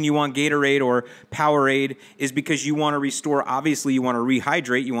 And the reason you want Gatorade or Powerade is because you want to restore, obviously you want to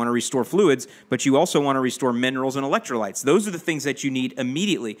rehydrate, you want to restore fluids, but you also want to restore minerals and electrolytes. Those are the things that you need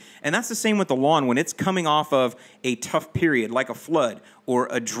immediately. And that's the same with the lawn. When it's coming off of a tough period like a flood or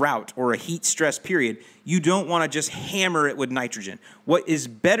a drought or a heat stress period, you don't want to just hammer it with nitrogen. What is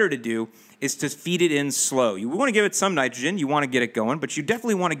better to do is to feed it in slow. You want to give it some nitrogen, you want to get it going, but you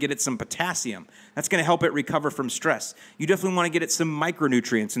definitely want to get it some potassium. That's going to help it recover from stress. You definitely want to get it some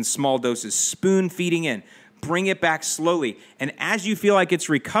micronutrients in small doses, spoon feeding in. Bring it back slowly. And as you feel like it's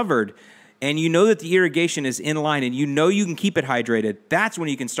recovered, and you know that the irrigation is in line and you know you can keep it hydrated, that's when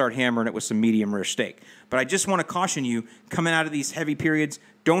you can start hammering it with some medium rare steak. But I just want to caution you, coming out of these heavy periods,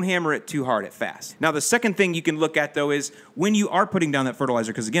 don't hammer it too hard at fast. Now, the second thing you can look at, though, is when you are putting down that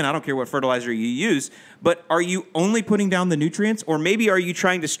fertilizer, because, again, I don't care what fertilizer you use, but are you only putting down the nutrients, or maybe are you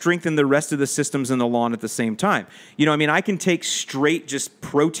trying to strengthen the rest of the systems in the lawn at the same time? You know, I mean, I can take straight just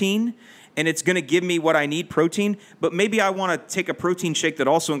protein, and it's going to give me what I need, protein, but maybe I want to take a protein shake that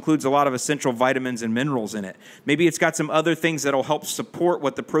also includes a lot of essential vitamins and minerals in it. Maybe it's got some other things that'll help support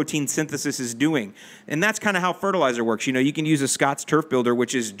what the protein synthesis is doing. And that's kind of how fertilizer works. You know, you can use a Scott's Turf Builder,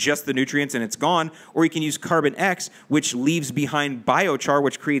 which is just the nutrients and it's gone, or you can use Carbon X, which leaves behind biochar,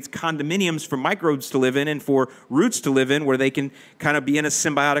 which creates condominiums for microbes to live in and for roots to live in, where they can kind of be in a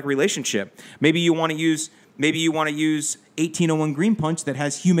symbiotic relationship. Maybe you want to use 1801 Green Punch that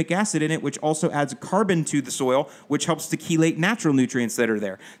has humic acid in it, which also adds carbon to the soil, which helps to chelate natural nutrients that are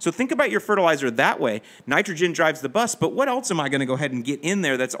there. So think about your fertilizer that way. Nitrogen drives the bus, but what else am I going to go ahead and get in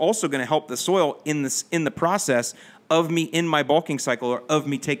there that's also going to help the soil in the process of me in my bulking cycle, or of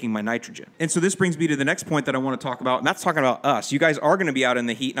me taking my nitrogen? And so this brings me to the next point that I want to talk about, and that's talking about us. You guys are going to be out in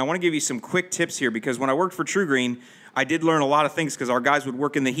the heat, and I want to give you some quick tips here, because when I worked for True Green, I did learn a lot of things, because our guys would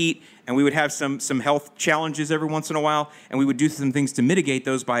work in the heat and we would have some health challenges every once in a while, and we would do some things to mitigate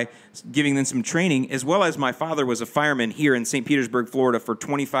those by giving them some training, as well as my father was a fireman here in St. Petersburg, Florida for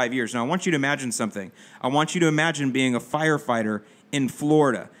 25 years. Now I want you to imagine something. I want you to imagine being a firefighter in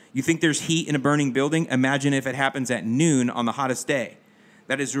Florida. You think there's heat in a burning building? Imagine if it happens at noon on the hottest day.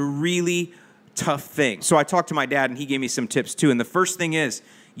 That is a really tough thing. So I talked to my dad and he gave me some tips too. And the first thing is,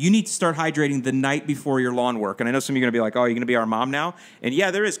 you need to start hydrating the night before your lawn work. And I know some of you are going to be like, oh, you're going to be our mom now? And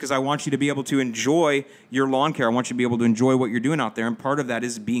yeah, there is, because I want you to be able to enjoy your lawn care. I want you to be able to enjoy what you're doing out there. And part of that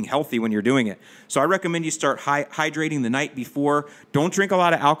is being healthy when you're doing it. So I recommend you start hydrating the night before. Don't drink a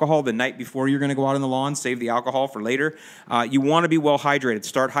lot of alcohol the night before you're going to go out on the lawn. Save the alcohol for later. You want to be well hydrated.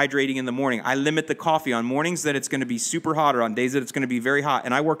 Start hydrating in the morning. I limit the coffee on mornings that it's going to be super hot, or on days that it's going to be very hot.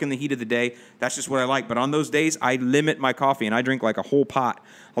 And I work in the heat of the day. That's just what I like. But on those days, I limit my coffee, and I drink like a whole pot.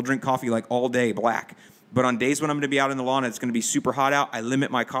 I'll drink coffee like all day, black. But on days when I'm going to be out in the lawn and it's going to be super hot out, I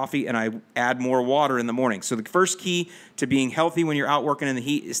limit my coffee and I add more water in the morning. So the first key to being healthy when you're out working in the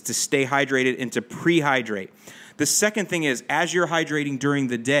heat is to stay hydrated and to pre-hydrate. The second thing is, as you're hydrating during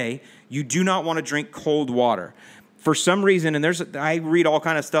the day, you do not want to drink cold water. For some reason, and I read all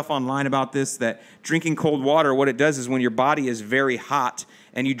kind of stuff online about this, that drinking cold water, what it does is when your body is very hot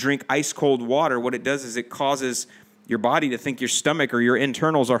and you drink ice cold water, what it does is it causes your body to think your stomach or your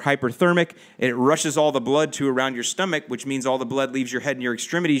internals are hyperthermic. It rushes all the blood to around your stomach, which means all the blood leaves your head and your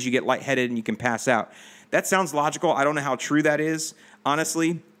extremities. You get lightheaded and you can pass out. That sounds logical. I don't know how true that is,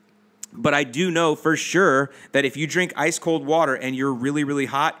 honestly. But I do know for sure that if you drink ice cold water and you're really, really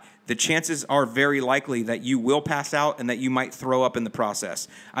hot, the chances are very likely that you will pass out and that you might throw up in the process.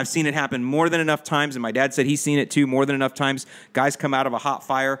 I've seen it happen more than enough times, and my dad said he's seen it too more than enough times. Guys come out of a hot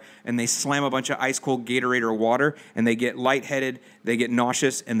fire and they slam a bunch of ice cold Gatorade or water and they get lightheaded, they get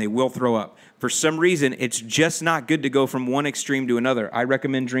nauseous, and they will throw up. For some reason, it's just not good to go from one extreme to another. I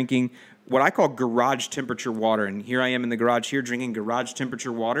recommend drinking what I call garage temperature water, and here I am in the garage here drinking garage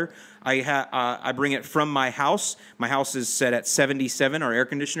temperature water. I bring it from my house. My house is set at 77, our air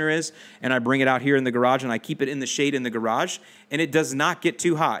conditioner is, and I bring it out here in the garage, and I keep it in the shade in the garage, and it does not get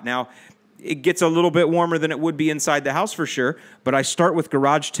too hot. Now, it gets a little bit warmer than it would be inside the house for sure, but I start with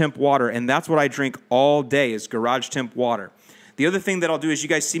garage temp water, and that's what I drink all day is garage temp water. The other thing that I'll do is, you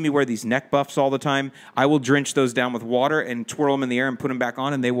guys see me wear these neck buffs all the time. I will drench those down with water and twirl them in the air and put them back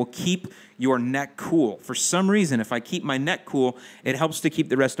on, and they will keep your neck cool. For some reason, if I keep my neck cool, it helps to keep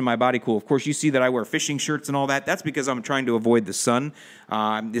the rest of my body cool. Of course, you see that I wear fishing shirts and all that. That's because I'm trying to avoid the sun.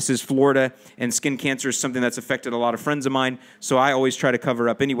 This is Florida, and skin cancer is something that's affected a lot of friends of mine, so I always try to cover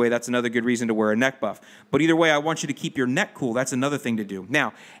up anyway. That's another good reason to wear a neck buff. But either way, I want you to keep your neck cool. That's another thing to do.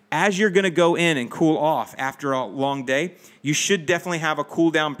 Now, as you're going to go in and cool off after a long day, you should definitely have a cool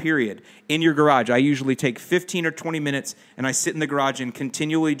down period in your garage. I usually take 15 or 20 minutes, and I sit in the garage and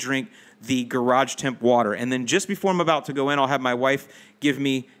continually drink the garage temp water. And then just before I'm about to go in, I'll have my wife give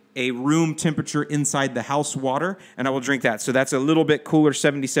me a room temperature inside the house water, and I will drink that. So that's a little bit cooler,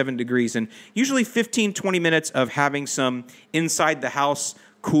 77 degrees. And usually 15, 20 minutes of having some inside the house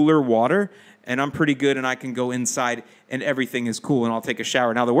cooler water, and I'm pretty good, and I can go inside and everything is cool, and I'll take a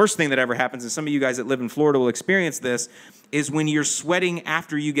shower. Now, the worst thing that ever happens, and some of you guys that live in Florida will experience this, is when you're sweating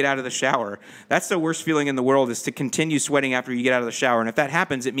after you get out of the shower. That's the worst feeling in the world, is to continue sweating after you get out of the shower. And if that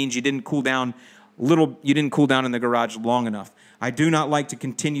happens, it means you didn't cool down in the garage long enough. I do not like to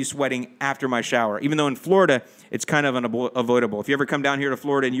continue sweating after my shower, even though in Florida, it's kind of unavoidable. If you ever come down here to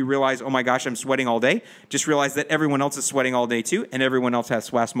Florida and you realize, oh my gosh, I'm sweating all day, just realize that everyone else is sweating all day too, and everyone else has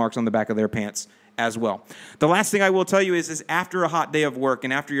swash marks on the back of their pants as well. The last thing I will tell you is after a hot day of work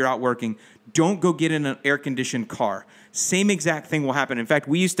and after you're out working, don't go get in an air-conditioned car. Same exact thing will happen. In fact,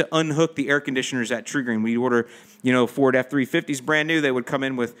 we used to unhook the air conditioners at True Green. We'd order, Ford F-350s brand new. They would come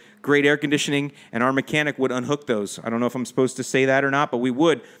in with great air conditioning, and our mechanic would unhook those. I don't know if I'm supposed to say that or not, but we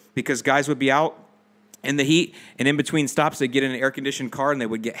would, because guys would be out in the heat, and in between stops, they'd get in an air-conditioned car, and they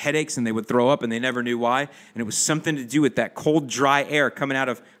would get headaches, and they would throw up, and they never knew why. And it was something to do with that cold, dry air coming out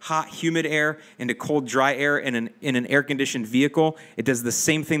of hot, humid air into cold, dry air in an air-conditioned vehicle. It does the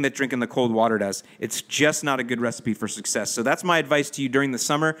same thing that drinking the cold water does. It's just not a good recipe for success. So that's my advice to you during the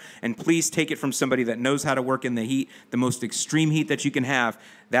summer, and please take it from somebody that knows how to work in the heat, the most extreme heat that you can have.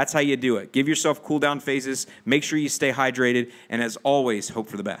 That's how you do it. Give yourself cool-down phases, make sure you stay hydrated, and as always, hope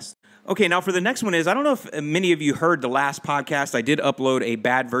for the best. Okay, now for the next one is, I don't know if many of you heard the last podcast. I did upload a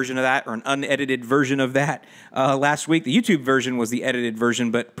bad version of that, or an unedited version of that last week. The YouTube version was the edited version,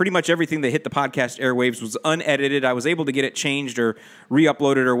 but pretty much everything that hit the podcast airwaves was unedited. I was able to get it changed or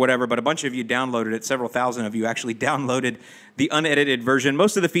re-uploaded or whatever, but a bunch of you downloaded it. Several thousand of you actually downloaded the unedited version.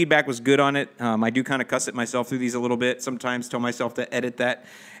 Most of the feedback was good on it. I do kind of cuss at myself through these a little bit, sometimes tell myself to edit that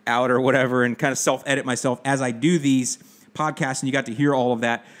out or whatever, and kind of self-edit myself as I do these podcasts, and you got to hear all of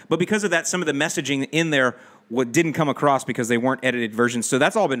that. But because of that, some of the messaging in there didn't come across because they weren't edited versions. So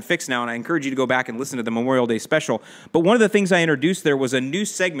that's all been fixed now, and I encourage you to go back and listen to the Memorial Day special. But one of the things I introduced there was a new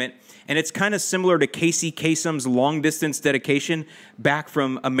segment, and it's kind of similar to Casey Kasem's long-distance dedication back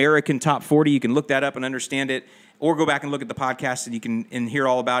from American Top 40. You can look that up and understand it, or go back and look at the podcast and you can hear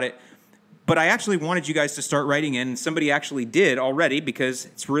all about it. But I actually wanted you guys to start writing in, and somebody actually did already because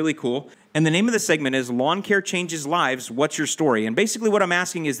it's really cool. And the name of the segment is Lawn Care Changes Lives, What's Your Story? And basically what I'm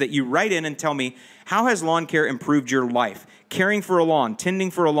asking is that you write in and tell me, how has lawn care improved your life? Caring for a lawn, tending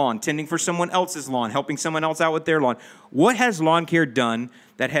for someone else's lawn, helping someone else out with their lawn. What has lawn care done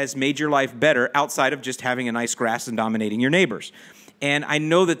that has made your life better outside of just having a nice grass and dominating your neighbors? And I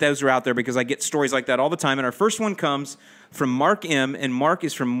know that those are out there because I get stories like that all the time. And our first one comes from Mark M., and Mark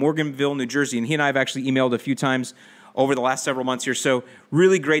is from Morganville, New Jersey. And he and I have actually emailed a few times over the last several months here. So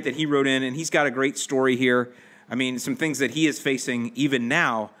really great that he wrote in, and he's got a great story here. I mean, some things that he is facing even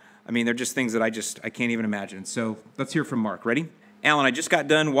now. I mean, they're just things that I can't even imagine. So let's hear from Mark. Ready? Alan, I just got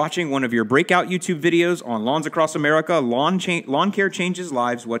done watching one of your breakout YouTube videos on lawns across America, Lawn Care Changes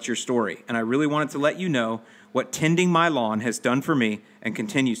Lives, What's Your Story? And I really wanted to let you know what tending my lawn has done for me and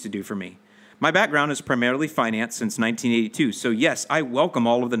continues to do for me. My background is primarily finance since 1982, so yes, I welcome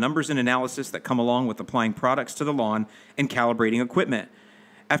all of the numbers and analysis that come along with applying products to the lawn and calibrating equipment.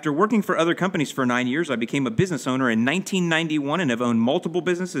 After working for other companies for 9 years, I became a business owner in 1991 and have owned multiple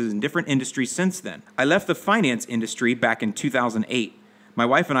businesses in different industries since then. I left the finance industry back in 2008. My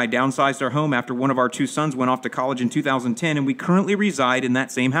wife and I downsized our home after one of our two sons went off to college in 2010, and we currently reside in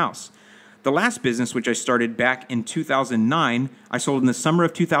that same house. The last business, which I started back in 2009, I sold in the summer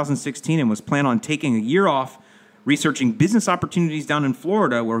of 2016 and was planning on taking a year off researching business opportunities down in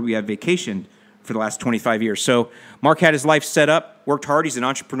Florida where we have vacationed for the last 25 years. So Mark had his life set up, worked hard. He's an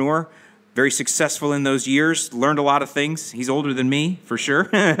entrepreneur, very successful in those years, learned a lot of things. He's older than me, for sure,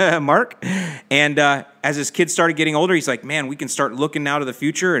 Mark. And as his kids started getting older, he's like, man, we can start looking now to the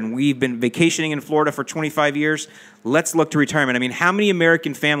future, and we've been vacationing in Florida for 25 years. Let's look to retirement. I mean, how many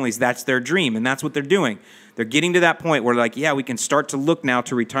American families, that's their dream, and that's what they're doing. They're getting to that point where, like, yeah, we can start to look now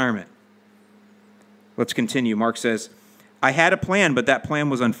to retirement. Let's continue. Mark says, I had a plan, but that plan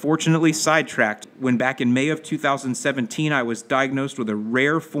was unfortunately sidetracked when back in May of 2017, I was diagnosed with a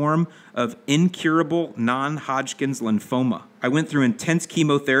rare form of incurable non-Hodgkin's lymphoma. I went through intense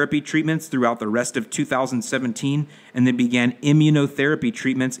chemotherapy treatments throughout the rest of 2017 and then began immunotherapy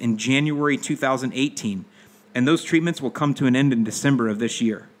treatments in January 2018. And those treatments will come to an end in December of this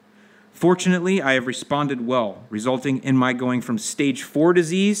year. Fortunately, I have responded well, resulting in my going from stage 4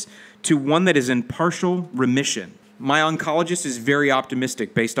 disease to one that is in partial remission. My oncologist is very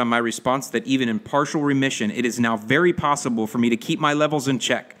optimistic based on my response that even in partial remission, it is now very possible for me to keep my levels in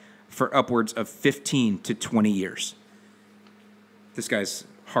check for upwards of 15 to 20 years. This guy's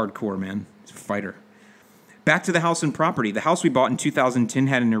hardcore, man. He's a fighter. Back to the house and property. The house we bought in 2010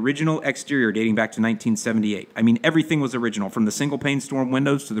 had an original exterior dating back to 1978. I mean, everything was original, from the single-pane storm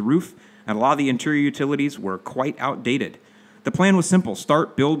windows to the roof, and a lot of the interior utilities were quite outdated. The plan was simple: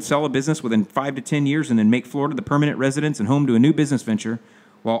 start, build, sell a business within 5 to 10 years and then make Florida the permanent residence and home to a new business venture,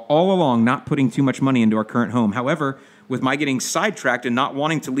 while all along not putting too much money into our current home. However, With my getting sidetracked and not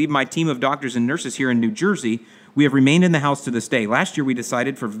wanting to leave my team of doctors and nurses here in New Jersey, we have remained in the house to this day. Last year, we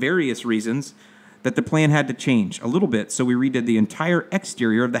decided for various reasons that the plan had to change a little bit, so we redid the entire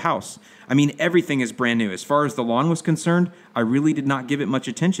exterior of the house. I mean, everything is brand new. As far as the lawn was concerned, I really did not give it much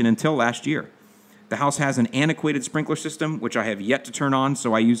attention until last year. The house has an antiquated sprinkler system, which I have yet to turn on,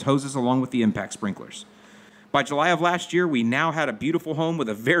 so I use hoses along with the impact sprinklers. By July of last year, we now had a beautiful home with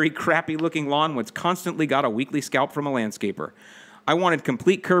a very crappy-looking lawn, which constantly got a weekly scalp from a landscaper. I wanted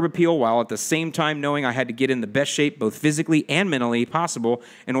complete curb appeal while at the same time knowing I had to get in the best shape, both physically and mentally possible,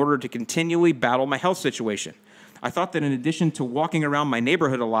 in order to continually battle my health situation. I thought that in addition to walking around my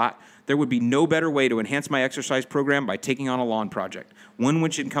neighborhood a lot, there would be no better way to enhance my exercise program by taking on a lawn project, one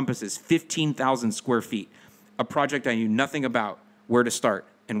which encompasses 15,000 square feet, a project I knew nothing about, where to start,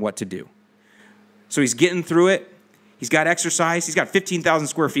 and what to do. So he's getting through it. He's got exercise. He's got 15,000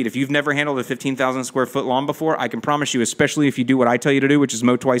 square feet. If you've never handled a 15,000 square foot lawn before, I can promise you, especially if you do what I tell you to do, which is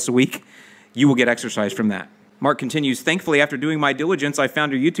mow twice a week, you will get exercise from that. Mark continues, thankfully, after doing my diligence, I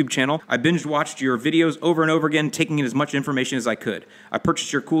found your YouTube channel. I binge watched your videos over and over again, taking in as much information as I could. I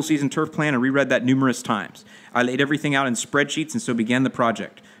purchased your Cool Season Turf Plan and reread that numerous times. I laid everything out in spreadsheets and so began the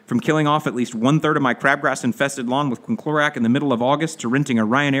project. From killing off at least 1/3 of my crabgrass-infested lawn with quinclorac in the middle of August to renting a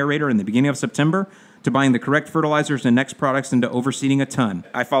Ryan aerator in the beginning of September, to buying the correct fertilizers and next products and to overseeding a ton.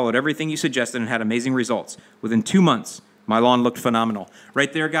 I followed everything you suggested and had amazing results. Within 2 months, my lawn looked phenomenal.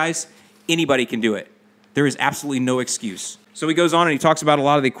 Right there, guys, anybody can do it. There is absolutely no excuse. So he goes on and he talks about a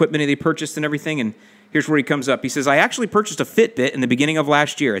lot of the equipment that he purchased and everything, and here's where he comes up. He says, I actually purchased a Fitbit in the beginning of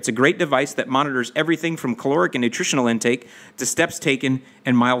last year. It's a great device that monitors everything from caloric and nutritional intake to steps taken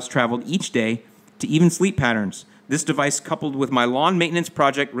and miles traveled each day to even sleep patterns. This device, coupled with my lawn maintenance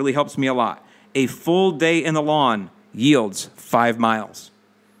project, really helps me a lot. A full day in the lawn yields 5 miles.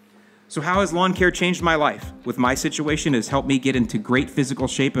 So how has lawn care changed my life? With my situation, it has helped me get into great physical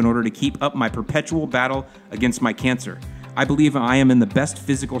shape in order to keep up my perpetual battle against my cancer. I believe I am in the best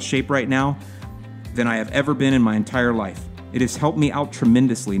physical shape right now than I have ever been in my entire life. It has helped me out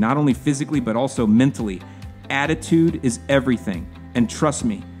tremendously, not only physically, but also mentally. Attitude is everything, and trust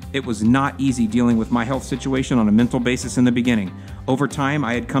me, it was not easy dealing with my health situation on a mental basis in the beginning. Over time,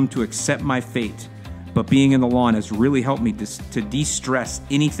 I had come to accept my fate, but being in the lawn has really helped me to de-stress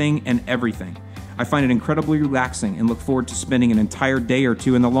anything and everything. I find it incredibly relaxing and look forward to spending an entire day or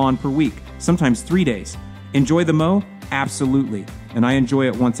two in the lawn per week, sometimes 3 days. Enjoy the mow? Absolutely. And I enjoy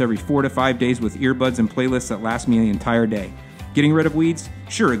it once every 4 to 5 days with earbuds and playlists that last me the entire day. Getting rid of weeds?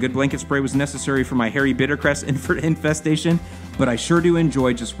 Sure, a good blanket spray was necessary for my hairy bittercress infestation, but I sure do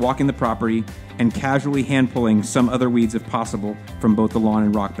enjoy just walking the property and casually hand-pulling some other weeds if possible from both the lawn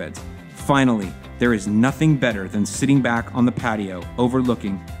and rock beds. Finally, there is nothing better than sitting back on the patio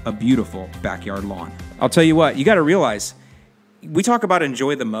overlooking a beautiful backyard lawn. I'll tell you what, you got to realize, we talk about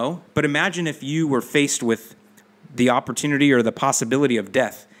enjoy the mow, but imagine if you were faced with the opportunity or the possibility of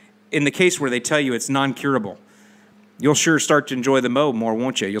death. In the case where they tell you it's non-curable, you'll sure start to enjoy the mow more,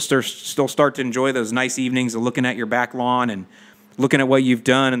 won't you? You'll still start to enjoy those nice evenings of looking at your back lawn and looking at what you've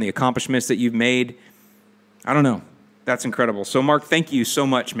done and the accomplishments that you've made. I don't know. That's incredible. So, Mark, thank you so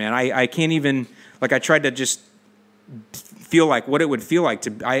much, man. I can't even, like, I tried to just feel like what it would feel like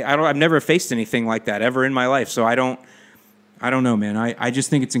to, I've never faced anything like that ever in my life. So I don't know, man. I just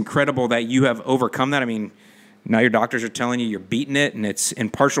think it's incredible that you have overcome that. I mean, now your doctors are telling you you're beating it and it's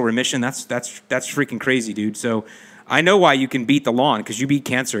in partial remission. That's freaking crazy, dude. So I know why you can beat the lawn, because you beat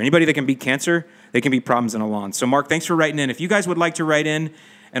cancer. Anybody that can beat cancer, they can beat problems in a lawn. So, Mark, thanks for writing in. If you guys would like to write in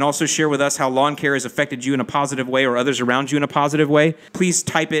and also share with us how lawn care has affected you in a positive way or others around you in a positive way, please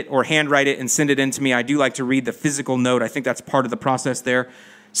type it or handwrite it and send it in to me. I do like to read the physical note. I think that's part of the process there.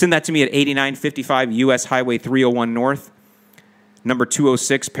 Send that to me at 8955 U.S. Highway 301 North, number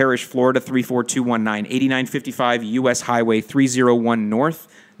 206, Parrish, Florida 34219. 8955 U.S. Highway 301 North,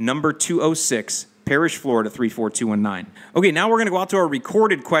 number 206, Parrish, Florida 34219. Okay, now we're going to go out to our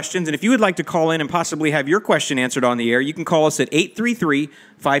recorded questions, and if you would like to call in and possibly have your question answered on the air, you can call us at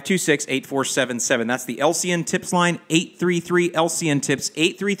 833-526-8477. That's the LCN Tips line, 833-LCN-TIPS,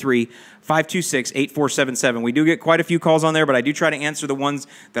 833-526-8477. We do get quite a few calls on there, but I do try to answer the ones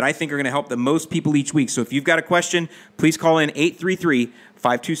that I think are going to help the most people each week. So if you've got a question, please call in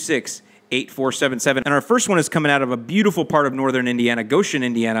 833-526-8477. And our first one is coming out of a beautiful part of northern Indiana, Goshen,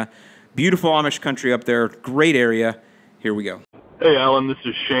 Indiana. Beautiful Amish country up there. Great area. Here we go. Hey, Alan. This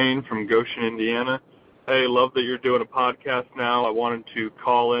is Shane from Goshen, Indiana. Hey, love that you're doing a podcast now. I wanted to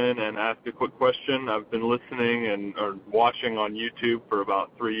call in and ask a quick question. I've been listening or watching on YouTube for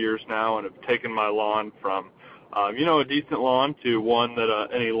about 3 years now and have taken my lawn from a decent lawn to one that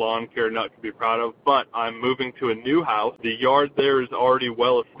any lawn care nut could be proud of. But I'm moving to a new house. The yard there is already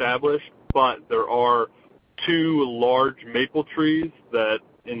well established, but there are 2 large maple trees that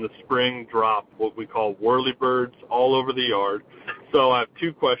in the spring drop what we call whirlybirds all over the yard. So I have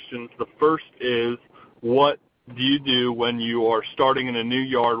 2 questions. The first is, what do you do when you are starting in a new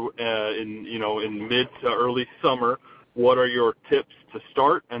yard in mid to early summer? What are your tips to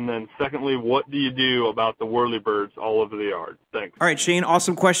start? And then secondly, what do you do about the whirlybirds all over the yard? Thanks. All right, Shane,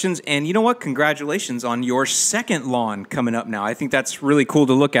 awesome questions. And you know what? Congratulations on your second lawn coming up now. I think that's really cool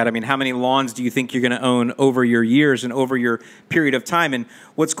to look at. I mean, how many lawns do you think you're going to own over your years and over your period of time? And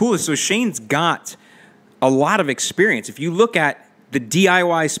what's cool is, so Shane's got a lot of experience. If you look at the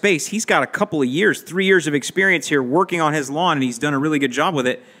DIY space, he's got a couple of years, 3 years of experience here working on his lawn, and he's done a really good job with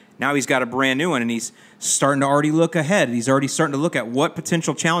it. Now he's got a brand new one, and he's starting to already look ahead. He's already starting to look at what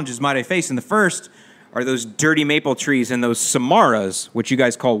potential challenges might I face. And the first are those dirty maple trees and those samaras, which you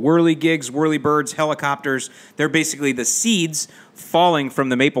guys call whirligigs, whirlybirds, helicopters. They're basically the seeds falling from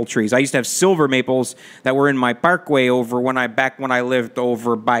the maple trees. I used to have silver maples that were in my parkway back when I lived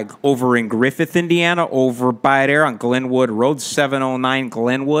over in Griffith, Indiana, over by there on Glenwood Road, 709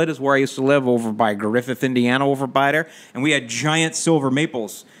 Glenwood is where I used to live, over by Griffith, Indiana, over by there. And we had giant silver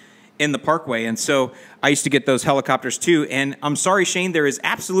maples in the parkway, and so I used to get those helicopters too. And I'm sorry, Shane, there is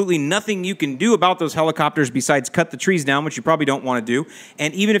absolutely nothing you can do about those helicopters besides cut the trees down, which you probably don't want to do.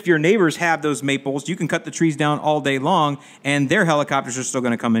 And even if your neighbors have those maples, you can cut the trees down all day long, and their helicopters are still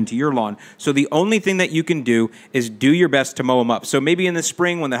going to come into your lawn. So the only thing that you can do is do your best to mow them up. So maybe in the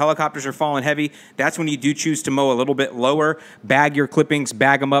spring when the helicopters are falling heavy, that's when you do choose to mow a little bit lower, bag your clippings,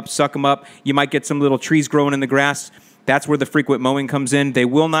 bag them up, suck them up. You might get some little trees growing in the grass. That's where the frequent mowing comes in. They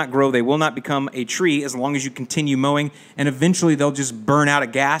will not grow. They will not become a tree as long as you continue mowing. And eventually they'll just burn out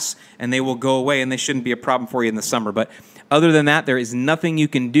of gas and they will go away, and they shouldn't be a problem for you in the summer. But other than that, there is nothing you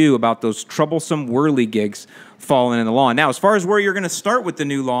can do about those troublesome whirligigs falling in the lawn. Now, as far as where you're going to start with the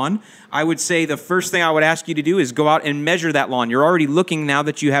new lawn, I would say the first thing I would ask you to do is go out and measure that lawn. You're already looking now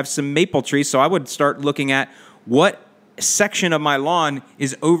that you have some maple trees, so I would start looking at what section of my lawn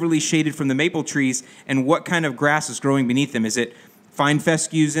is overly shaded from the maple trees and what kind of grass is growing beneath them. Is it fine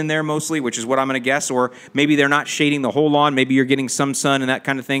fescues in there mostly, which is what I'm going to guess, or maybe they're not shading the whole lawn. Maybe you're getting some sun and that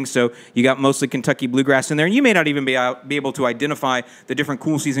kind of thing, so you got mostly Kentucky bluegrass in there. And you may not even be able to identify the different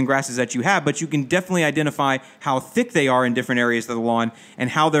cool season grasses that you have, but you can definitely identify how thick they are in different areas of the lawn and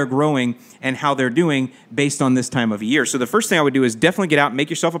how they're growing and how they're doing based on this time of year. So the first thing I would do is definitely get out, make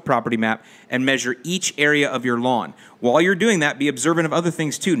yourself a property map, and measure each area of your lawn. While you're doing that, be observant of other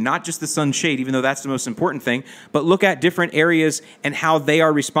things too, not just the sun shade, even though that's the most important thing, but look at different areas and how they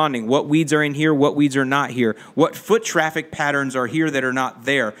are responding. What weeds are in here, what weeds are not here, what foot traffic patterns are here that are not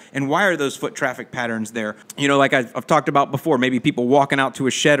there, and why are those foot traffic patterns there? You know, like I've talked about before, maybe people walking out to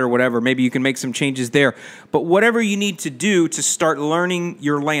a shed or whatever, maybe you can make some changes there. But whatever you need to do to start learning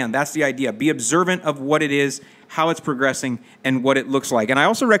your land, that's the idea. Be observant of what it is, how it's progressing, and what it looks like. And I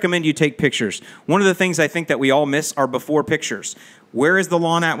also recommend you take pictures. One of the things I think that we all miss are before pictures. Where is the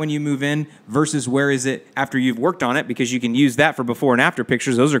lawn at when you move in versus where is it after you've worked on it, because you can use that for before and after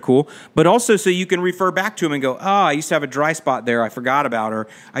pictures. Those are cool. But also so you can refer back to them and go, oh, I used to have a dry spot there I forgot about, or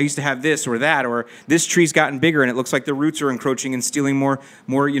I used to have this or that, or this tree's gotten bigger and it looks like the roots are encroaching and stealing more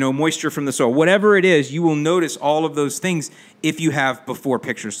moisture from the soil. Whatever it is, you will notice all of those things if you have before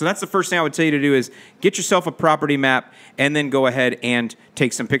pictures. So that's the first thing I would tell you to do, is get yourself a property map and then go ahead and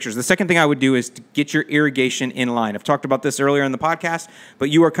take some pictures. The second thing I would do is to get your irrigation in line. I've talked about this earlier in the podcast,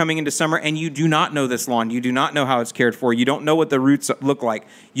 but you are coming into summer and you do not know this lawn. You do not know how it's cared for. You don't know what the roots look like.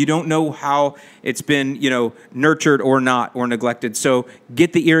 You don't know how it's been, nurtured or not, or neglected. So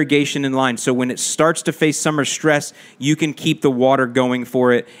get the irrigation in line. So when it starts to face summer stress, you can keep the water going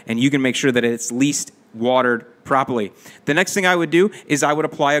for it, and you can make sure that it's least watered properly. The next thing I would do is I would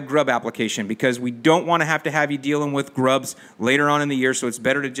apply a grub application, because we don't want to have you dealing with grubs later on in the year. So it's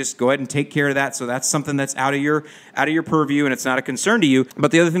better to just go ahead and take care of that. So that's something that's out of your purview and it's not a concern to you.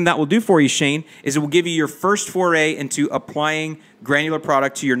 But the other thing that will do for you, Shane, is it will give you your first foray into applying granular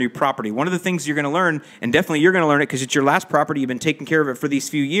product to your new property. One of the things you're going to learn, and definitely you're going to learn it because it's your last property, you've been taking care of it for these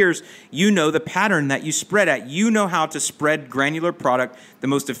few years, you know the pattern that you spread at. You know how to spread granular product the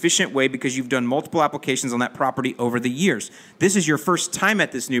most efficient way because you've done multiple applications on that property property over the years. This is your first time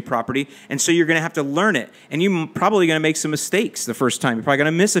at this new property, and so you're going to have to learn it. And you're probably going to make some mistakes the first time. You're probably going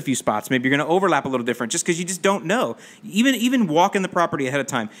to miss a few spots. Maybe you're going to overlap a little different just because you just don't know. Even walking the property ahead of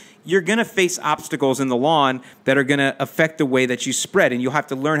time, you're going to face obstacles in the lawn that are going to affect the way that you spread, and you'll have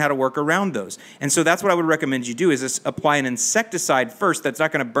to learn how to work around those. And so that's what I would recommend you do, is just apply an insecticide first. That's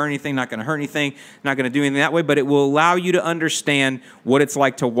not going to burn anything, not going to hurt anything, not going to do anything that way, but it will allow you to understand what it's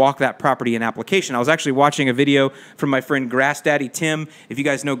like to walk that property in application. I was actually watching a video from my friend Grass Daddy Tim. If you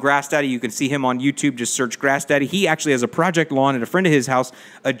guys know Grass Daddy, you can see him on YouTube. Just search Grass Daddy. He actually has a project lawn at a friend of his house,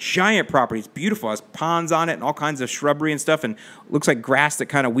 a giant property. It's beautiful. It has ponds on it and all kinds of shrubbery and stuff, and looks like grass that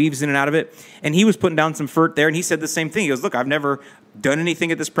kind of weaves in and out of it. And he was putting down some fert there, and he said the same thing. He goes, look, I've never done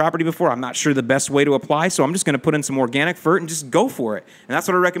anything at this property before. I'm not sure the best way to apply, so I'm just going to put in some organic fert and just go for it. And that's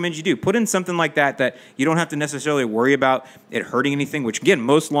what I recommend you do. Put in something like that you don't have to necessarily worry about it hurting anything, which, again,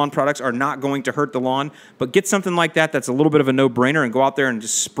 most lawn products are not going to hurt the lawn. But get something like that that's a little bit of a no-brainer and go out there and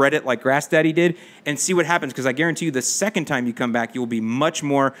just spread it like Grass Daddy did and see what happens, because I guarantee you the second time you come back, you'll be much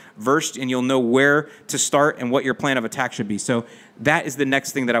more versed and you'll know where to start and what your plan of attack should be. So that is the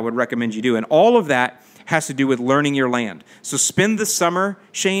next thing that I would recommend you do. And all of that has to do with learning your land. So spend the summer,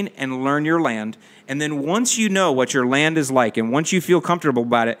 Shane, and learn your land. And then once you know what your land is like and once you feel comfortable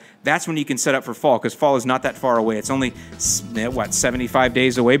about it, that's when you can set up for fall, because fall is not that far away. It's only, 75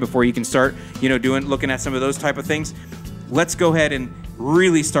 days away before you can start, looking at some of those type of things. Let's go ahead and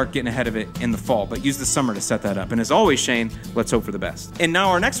really start getting ahead of it in the fall, but use the summer to set that up. And as always, Shane, let's hope for the best. And now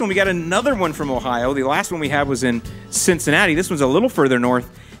our next one, we got another one from Ohio. The last one we had was in Cincinnati. This one's a little further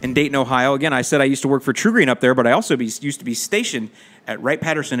north in Dayton, Ohio. Again, I said I used to work for True Green up there, but I also used to be stationed at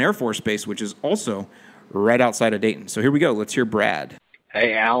Wright-Patterson Air Force Base, which is also right outside of Dayton. So here we go. Let's hear Brad.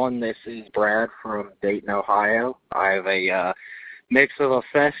 Hey, Alan, this is Brad from Dayton, Ohio. I have a mix of a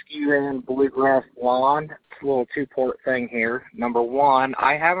fescue and bluegrass lawn. It's a little two-part thing here. Number one,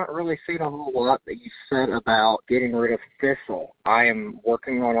 I haven't really seen a whole lot that you said about getting rid of thistle. I am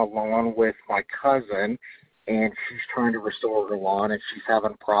working on a lawn with my cousin, and she's trying to restore her lawn, and she's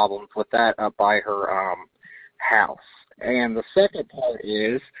having problems with that up by her house. And the second part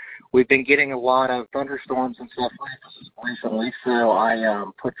is we've been getting a lot of thunderstorms and stuff recently, so I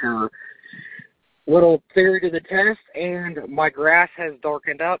put your little theory to the test, and my grass has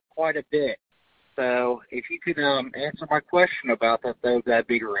darkened up quite a bit. So if you could answer my question about that, though, that'd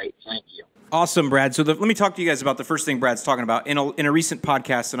be great. Thank you. Awesome, Brad. So let me talk to you guys about the first thing Brad's talking about in a recent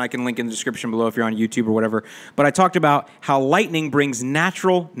podcast, and I can link in the description below if you're on YouTube or whatever. But I talked about how lightning brings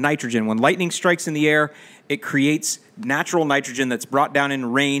natural nitrogen. When lightning strikes in the air, it creates natural nitrogen that's brought down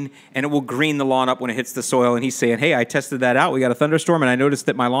in rain, and it will green the lawn up when it hits the soil. And he's saying, hey, I tested that out. We got a thunderstorm, and I noticed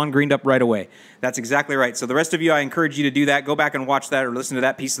that my lawn greened up right away. That's exactly right. So the rest of you, I encourage you to do that. Go back and watch that or listen to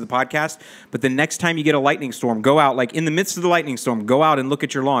that piece of the podcast. But the next time you get a lightning storm, go out, like in the midst of the lightning storm, go out and look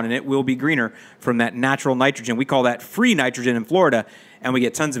at your lawn, and it will be greener from that natural nitrogen. We call that free nitrogen in Florida, and we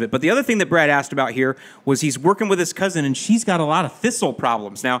get tons of it. But the other thing that Brad asked about here was he's working with his cousin, and she's got a lot of thistle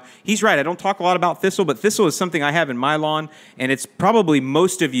problems. Now, he's right. I don't talk a lot about thistle, but thistle is something I have in my lawn, and it's probably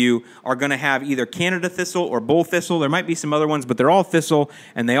most of you are going to have either Canada thistle or bull thistle. There might be some other ones, but they're all thistle,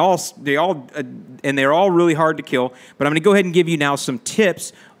 and they're all really hard to kill. But I'm going to go ahead and give you now some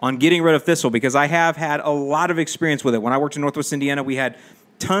tips on getting rid of thistle, because I have had a lot of experience with it. When I worked in Northwest Indiana, we had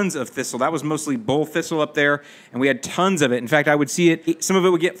tons of thistle. That was mostly bull thistle up there, and we had tons of it. In fact, I would see it, some of it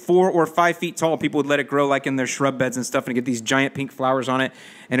would get 4 or 5 feet tall. People would let it grow like in their shrub beds and stuff and get these giant pink flowers on it,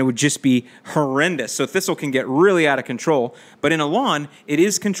 and it would just be horrendous. So thistle can get really out of control, but in a lawn, it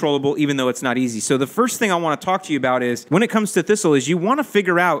is controllable even though it's not easy. So the first thing I want to talk to you about is, when it comes to thistle, is you want to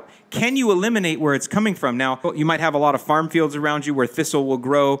figure out, can you eliminate where it's coming from? Now, you might have a lot of farm fields around you where thistle will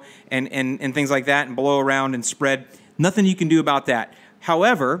grow and things like that and blow around and spread. Nothing you can do about that.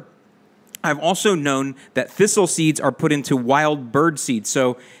 However, I've also known that thistle seeds are put into wild bird seeds.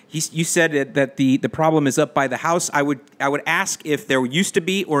 So you said that the problem is up by the house. I would ask if there used to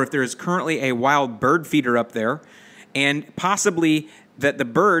be, or if there is currently, a wild bird feeder up there, and possibly that the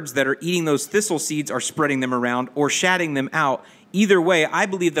birds that are eating those thistle seeds are spreading them around or shadding them out. Either way, I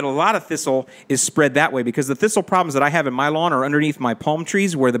believe that a lot of thistle is spread that way, because the thistle problems that I have in my lawn are underneath my palm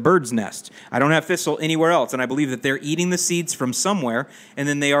trees where the birds nest. I don't have thistle anywhere else, and I believe that they're eating the seeds from somewhere, and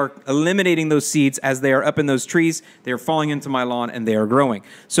then they are eliminating those seeds as they are up in those trees. They are falling into my lawn, and they are growing.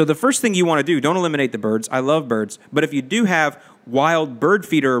 So the first thing you want to do, don't eliminate the birds. I love birds. But if you do have wild bird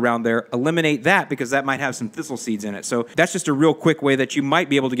feeder around there, eliminate that, because that might have some thistle seeds in it. So that's just a real quick way that you might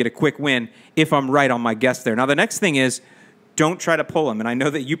be able to get a quick win if I'm right on my guess there. Now, the next thing is, don't try to pull them. And I know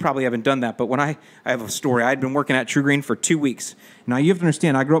that you probably haven't done that, but when I have a story. I had been working at True Green for 2 weeks. Now, you have to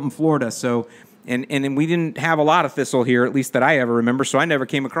understand, I grew up in Florida, so And we didn't have a lot of thistle here, at least that I ever remember, so I never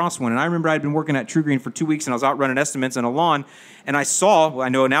came across one. And I remember I'd been working at True Green for 2 weeks, and I was out running estimates on a lawn, and I saw, well, I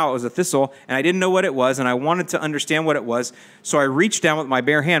know now it was a thistle, and I didn't know what it was, and I wanted to understand what it was, so I reached down with my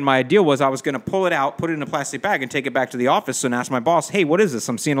bare hand. My idea was I was going to pull it out, put it in a plastic bag, and take it back to the office and ask my boss, hey, what is this?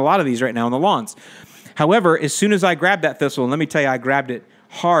 I'm seeing a lot of these right now on the lawns. However, as soon as I grabbed that thistle, and let me tell you, I grabbed it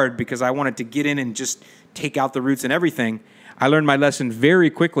hard because I wanted to get in and just take out the roots and everything, I learned my lesson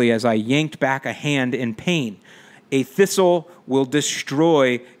very quickly as I yanked back a hand in pain. A thistle will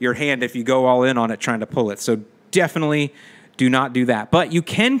destroy your hand if you go all in on it trying to pull it. So definitely do not do that. But you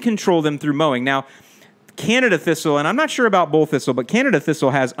can control them through mowing. Now, Canada thistle, and I'm not sure about bull thistle, but Canada thistle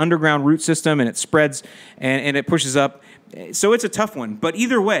has underground root system, and it spreads and it pushes up. So it's a tough one. But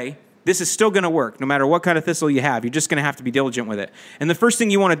either way, this is still going to work no matter what kind of thistle you have. You're just going to have to be diligent with it. And the first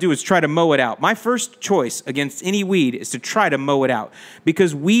thing you want to do is try to mow it out. My first choice against any weed is to try to mow it out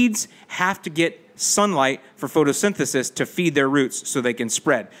because weeds have to get sunlight for photosynthesis to feed their roots so they can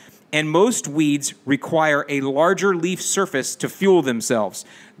spread. And most weeds require a larger leaf surface to fuel themselves.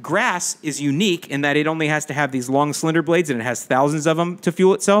 Grass is unique in that it only has to have these long slender blades and it has thousands of them to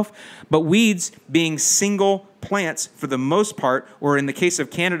fuel itself. But weeds, being single plants for the most part, or in the case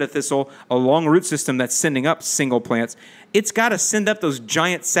of Canada thistle, a long root system that's sending up single plants, it's got to send up those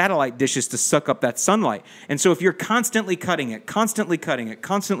giant satellite dishes to suck up that sunlight. And so if you're constantly cutting it, constantly cutting it,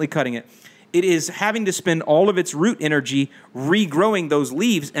 constantly cutting it, it is having to spend all of its root energy regrowing those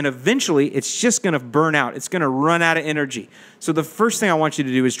leaves, and eventually it's just going to burn out. It's going to run out of energy. So the first thing I want you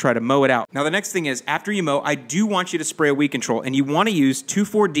to do is try to mow it out. Now the next thing is, after you mow, I do want you to spray a weed control, and you want to use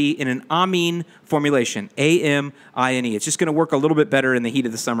 2,4-D in an amine formulation, A-M-I-N-E. It's just going to work a little bit better in the heat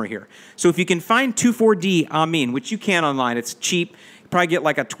of the summer here. So if you can find 2,4-D amine, which you can online, it's cheap. You probably get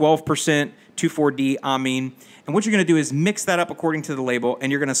like a 12% 2,4-D amine. And what you're going to do is mix that up according to the label,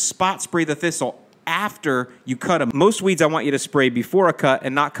 and you're going to spot spray the thistle after you cut them. Most weeds I want you to spray before a cut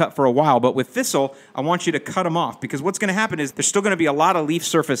and not cut for a while, but with thistle, I want you to cut them off because what's going to happen is there's still going to be a lot of leaf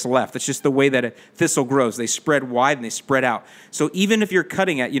surface left. That's just the way that a thistle grows. They spread wide and they spread out. So even if you're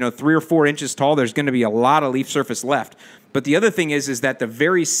cutting at, 3 or 4 inches tall, there's going to be a lot of leaf surface left. But the other thing is that the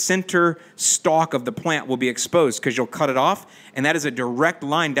very center stalk of the plant will be exposed because you'll cut it off, and that is a direct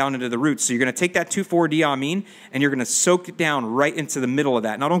line down into the roots. So you're going to take that 2,4-D amine, and you're going to soak it down right into the middle of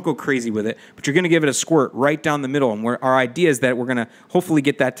that. Now, don't go crazy with it, but you're going to give it a squirt right down the middle. And our idea is that we're going to hopefully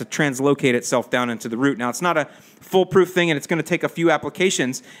get that to translocate itself down into the root. Now, it's not a foolproof thing, and it's going to take a few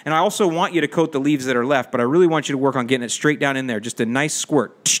applications. And I also want you to coat the leaves that are left, but I really want you to work on getting it straight down in there, just a nice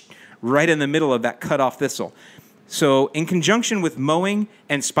squirt right in the middle of that cut-off thistle. So in conjunction with mowing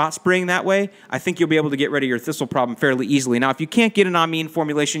and spot spraying that way, I think you'll be able to get rid of your thistle problem fairly easily. Now, if you can't get an amine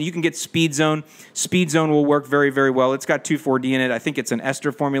formulation, you can get Speed Zone. Speed Zone will work very, very well. It's got 2,4-D in it. I think it's an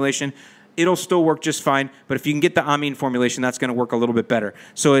ester formulation. It'll still work just fine, but if you can get the amine formulation, that's going to work a little bit better.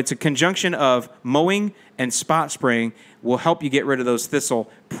 So it's a conjunction of mowing and spot spraying will help you get rid of those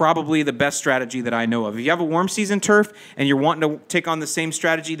thistle, probably the best strategy that I know of. If you have a warm season turf and you're wanting to take on the same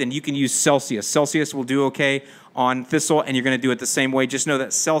strategy, then you can use Celsius. Celsius will do okay on thistle, and you're going to do it the same way. Just know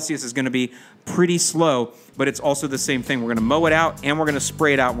that Celsius is going to be pretty slow, but it's also the same thing. We're going to mow it out, and we're going to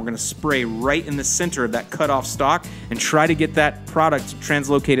spray it out. And we're going to spray right in the center of that cut-off stalk and try to get that product to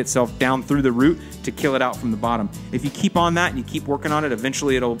translocate itself down through the root to kill it out from the bottom. If you keep on that and you keep working on it,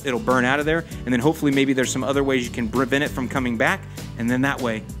 eventually it'll burn out of there, and then hopefully maybe there's some other ways you can prevent it from coming back, and then that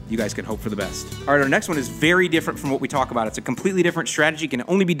way you guys can hope for the best. All right, our next one is very different from what we talk about. It's a completely different strategy, can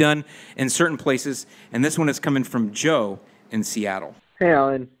only be done in certain places, and this one is coming from Joe in Seattle. Hey,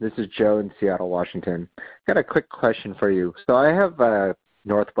 Alan. This is Joe in Seattle, Washington. Got a quick question for you. So I have a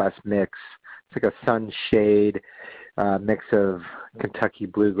Northwest mix. It's like a sunshade mix of Kentucky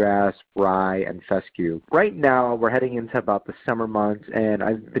bluegrass, rye, and fescue. Right now, we're heading into about the summer months, and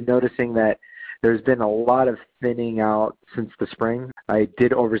I've been noticing that there's been a lot of thinning out since the spring. I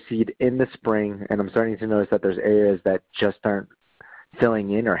did overseed in the spring, and I'm starting to notice that there's areas that just aren't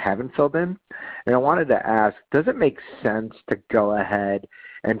filling in or haven't filled in. And I wanted to ask, does it make sense to go ahead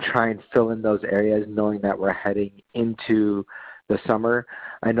and try and fill in those areas knowing that we're heading into the summer?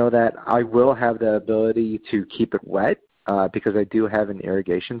 I know that I will have the ability to keep it wet because I do have an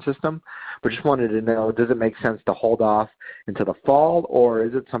irrigation system, but just wanted to know, does it make sense to hold off into the fall, or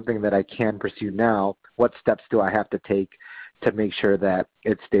is it something that I can pursue now? What steps do I have to take to make sure that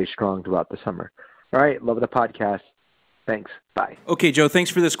it stays strong throughout the summer? All right, love the podcast. Thanks. Bye. Okay, Joe,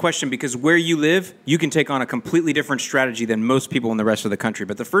 thanks for this question, because where you live, you can take on a completely different strategy than most people in the rest of the country.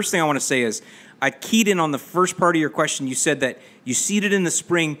 But the first thing I want to say is I keyed in on the first part of your question. You said that you seeded in the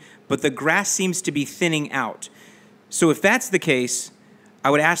spring, but the grass seems to be thinning out. So if that's the case, I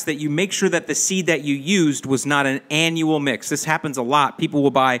would ask that you make sure that the seed that you used was not an annual mix. This happens a lot. People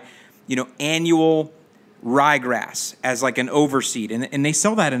will buy, annual ryegrass as like an overseed, and they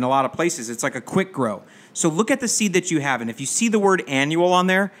sell that in a lot of places. It's like a quick grow. So look at the seed that you have, and if you see the word annual on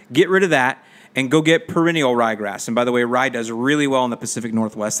there, get rid of that and go get perennial ryegrass. And by the way, rye does really well in the Pacific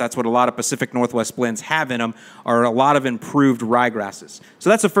Northwest. That's what a lot of Pacific Northwest blends have in them, are a lot of improved ryegrasses. So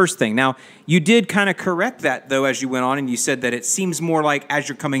that's the first thing. Now, you did kind of correct that, though, as you went on, and you said that it seems more like as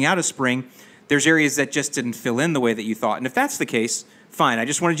you're coming out of spring, there's areas that just didn't fill in the way that you thought. And if that's the case, fine. I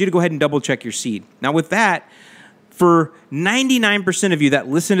just wanted you to go ahead and double-check your seed. Now, with that, for 99% of you that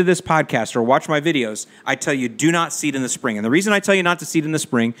listen to this podcast or watch my videos, I tell you, do not seed in the spring. And the reason I tell you not to seed in the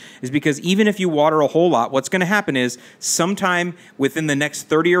spring is because even if you water a whole lot, what's going to happen is sometime within the next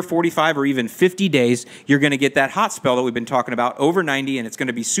 30 or 45 or even 50 days, you're going to get that hot spell that we've been talking about, over 90, and it's going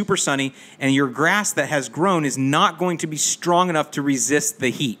to be super sunny, and your grass that has grown is not going to be strong enough to resist the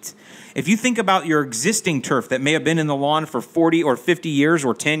heat. If you think about your existing turf that may have been in the lawn for 40 or 50 years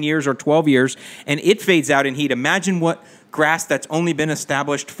or 10 years or 12 years, and it fades out in heat, imagine what grass that's only been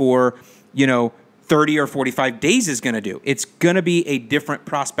established for, 30 or 45 days is going to do. It's going to be a different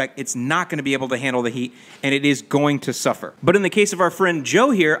prospect. It's not going to be able to handle the heat, and it is going to suffer. But in the case of our friend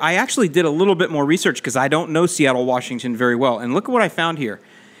Joe here, I actually did a little bit more research because I don't know Seattle, Washington very well. And look at what I found here.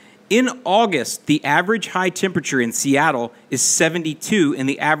 In August, the average high temperature in Seattle is 72 and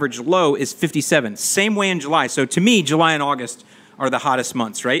the average low is 57. Same way in July. So to me, July and August are the hottest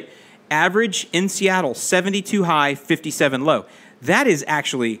months, right? Average in Seattle, 72 high, 57 low. That is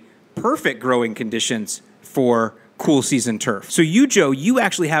actually perfect growing conditions for cool season turf. So you, Joe, you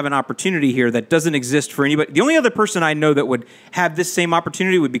actually have an opportunity here that doesn't exist for anybody. The only other person I know that would have this same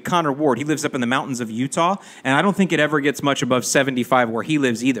opportunity would be Connor Ward. He lives up in the mountains of Utah, and I don't think it ever gets much above 75 where he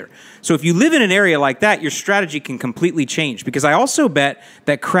lives either. So if you live in an area like that, your strategy can completely change, because I also bet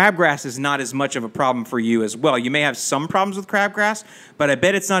that crabgrass is not as much of a problem for you as well. You may have some problems with crabgrass, but I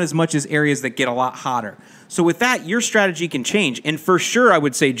bet it's not as much as areas that get a lot hotter. So with that, your strategy can change. And for sure, I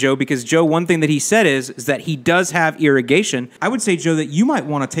would say, Joe, because Joe, one thing that he said is that he does have irrigation. I would say, Joe, that you might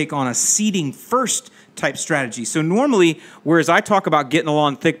want to take on a seeding first type strategy. So normally, whereas I talk about getting the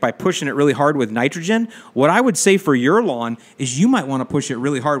lawn thick by pushing it really hard with nitrogen, what I would say for your lawn is you might want to push it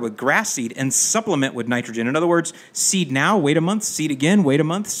really hard with grass seed and supplement with nitrogen. In other words, seed now, wait a month, seed again, wait a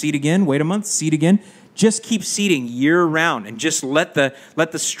month, seed again, wait a month, seed again. Just keep seeding year round and just let the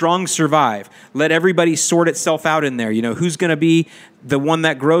strong survive. Let everybody sort itself out in there. Who's going to be the one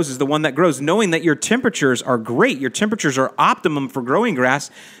that grows is the one that grows, knowing that your temperatures are great. Your temperatures are optimum for growing grass.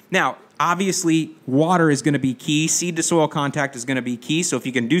 Now, obviously, water is going to be key. Seed to soil contact is going to be key. So if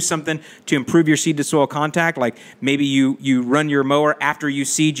you can do something to improve your seed to soil contact, like maybe you run your mower after you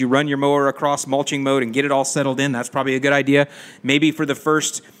seed, you run your mower across mulching mode and get it all settled in, that's probably a good idea. Maybe for the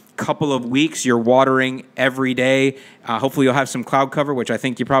first couple of weeks you're watering every day. Hopefully you'll have some cloud cover, which I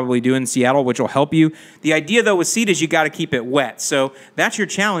think you probably do in Seattle, which will help you. The idea though with seed is you got to keep it wet. So that's your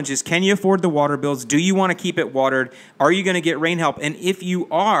challenge, is can you afford the water bills? Do you want to keep it watered? Are you going to get rain help? And if you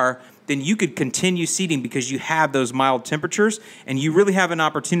are, then you could continue seeding because you have those mild temperatures and you really have an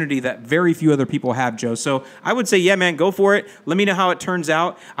opportunity that very few other people have, Joe. So I would say, yeah, man, go for it. Let me know how it turns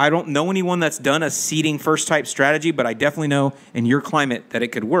out. I don't know anyone that's done a seeding first type strategy, but I definitely know in your climate that it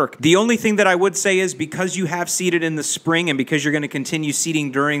could work. The only thing that I would say is, because you have seeded in the spring and because you're going to continue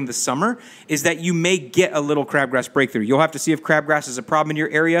seeding during the summer, is that you may get a little crabgrass breakthrough. You'll have to see if crabgrass is a problem in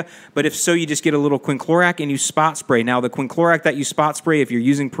your area, but if so, you just get a little quinclorac and you spot spray. Now, the quinclorac that you spot spray, if you're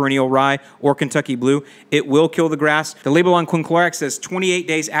using perennial rye or Kentucky blue, it will kill the grass. The label on quinclorac says 28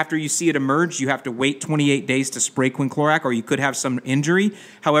 days after you see it emerge, you have to wait 28 days to spray quinclorac, or you could have some injury.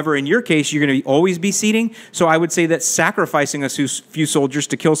 However, in your case, you're going to always be seeding, so I would say that sacrificing a few soldiers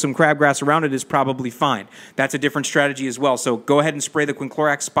to kill some crabgrass around it is probably fine. That's a different strategy as well. So go ahead and spray the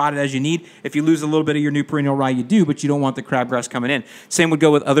quinclorac, spot it as you need. If you lose a little bit of your new perennial rye, you do, but you don't want the crabgrass coming in. Same would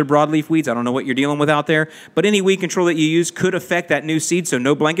go with other broadleaf weeds. I don't know what you're dealing with out there, but any weed control that you use could affect that new seed, so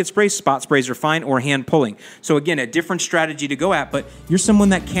no blanket sprays, spot sprays are fine, or hand pulling. So again, a different strategy to go at, but you're someone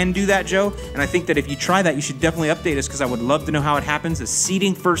that can do that, Joe, and I think that if you try that, you should definitely update us, because I would love to know how it happens. A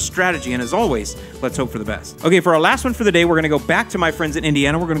seeding first strategy, and as always, let's hope for the best. Okay, for our last one for the day, we're going to go back to my friends in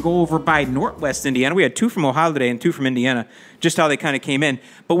Indiana. We're going to go over by Northwest Indiana. We had 2 from Ohio today and 2 from Indiana, just how they kind of came in,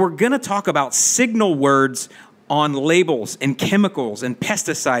 but we're going to talk about signal words on labels and chemicals and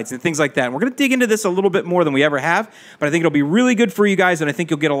pesticides and things like that. And we're going to dig into this a little bit more than we ever have, but I think it'll be really good for you guys, and I think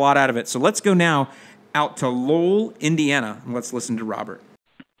you'll get a lot out of it. So let's go now out to Lowell, Indiana, and let's listen to Robert.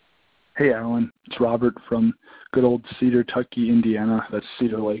 Hey, Alan. It's Robert from good old Cedar Tucky, Indiana. That's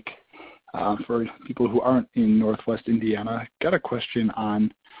Cedar Lake. for people who aren't in Northwest Indiana. Got a question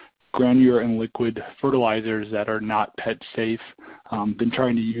on granular and liquid fertilizers that are not pet safe. Been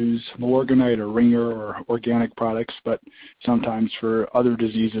trying to use Milorganite or Ringer or organic products, but sometimes for other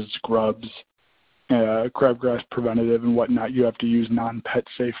diseases, grubs, crabgrass preventative and whatnot, you have to use non-pet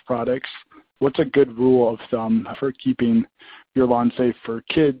safe products. What's a good rule of thumb for keeping your lawn safe for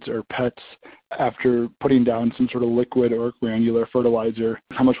kids or pets after putting down some sort of liquid or granular fertilizer?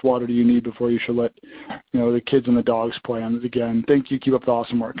 How much water do you need before you should let the kids and the dogs play on it again? Thank you. Keep up the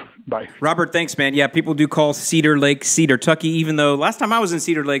awesome work. Bye. Robert, thanks, man. Yeah, people do call Cedar Lake Cedar Tucky, even though last time I was in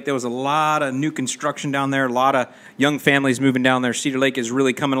Cedar Lake, there was a lot of new construction down there, a lot of young families moving down there. Cedar Lake is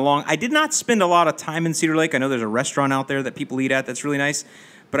really coming along. I did not spend a lot of time in Cedar Lake. I know there's a restaurant out there that people eat at that's really nice.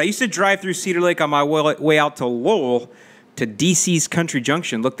 But I used to drive through Cedar Lake on my way out to Lowell to DC's Country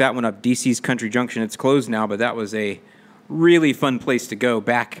Junction. Look that one up, DC's Country Junction. It's closed now, but that was a really fun place to go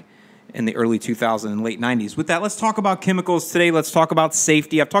back in the early 2000s and late 90s. With that, let's talk about chemicals today. Let's talk about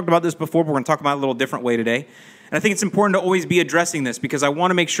safety. I've talked about this before, but we're going to talk about it a little different way today. And I think it's important to always be addressing this because I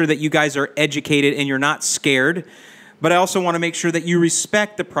want to make sure that you guys are educated and you're not scared. But I also want to make sure that you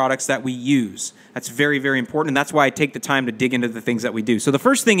respect the products that we use. That's very, very important, and that's why I take the time to dig into the things that we do. So the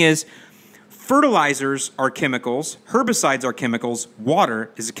first thing is fertilizers are chemicals, herbicides are chemicals,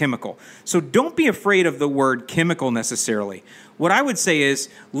 water is a chemical. So don't be afraid of the word chemical necessarily. What I would say is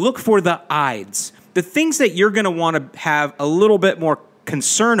look for the ides. The things that you're going to want to have a little bit more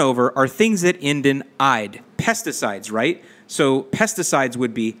concern over are things that end in ide. Pesticides, right? So pesticides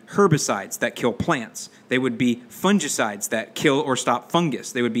would be herbicides that kill plants. They would be fungicides that kill or stop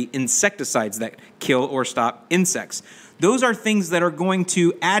fungus. They would be insecticides that kill or stop insects. Those are things that are going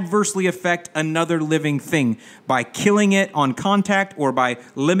to adversely affect another living thing by killing it on contact or by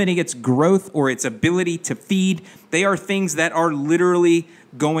limiting its growth or its ability to feed. They are things that are literally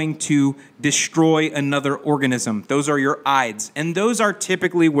going to destroy another organism. Those are your ides. And those are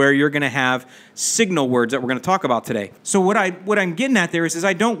typically where you're going to have signal words that we're going to talk about today. So what I'm getting at there is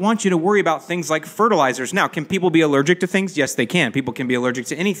I don't want you to worry about things like fertilizers. Now, can people be allergic to things? Yes, they can. People can be allergic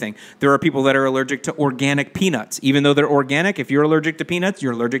to anything. There are people that are allergic to organic peanuts. Even though they're organic, if you're allergic to peanuts,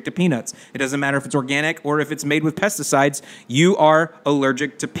 you're allergic to peanuts. It doesn't matter if it's organic or if it's made with pesticides, you are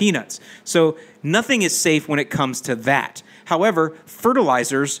allergic to peanuts. So nothing is safe when it comes to that. However,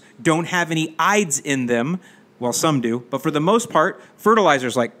 fertilizers don't have any ides in them. Well, some do, but for the most part,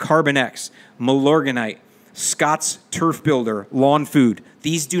 fertilizers like Carbon X, Milorganite, Scott's Turf Builder, Lawn Food,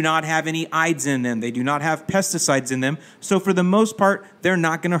 these do not have any ides in them. They do not have pesticides in them. So for the most part, they're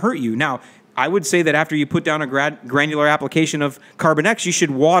not going to hurt you. Now, I would say that after you put down a granular application of Carbon X, you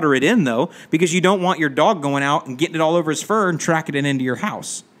should water it in, though, because you don't want your dog going out and getting it all over his fur and tracking it into your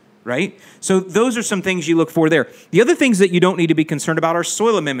house. Right? So those are some things you look for there. The other things that you don't need to be concerned about are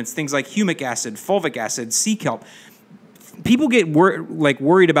soil amendments, things like humic acid, fulvic acid, sea kelp. People get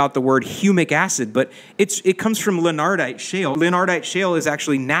worried about the word humic acid, but it comes from Linardite shale. Linardite shale is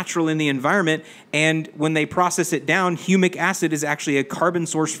actually natural in the environment, and when they process it down, humic acid is actually a carbon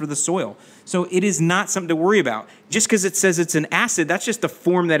source for the soil. So it is not something to worry about. Just because it says it's an acid, that's just the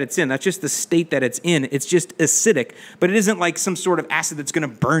form that it's in. That's just the state that it's in. It's just acidic, but it isn't like some sort of acid that's going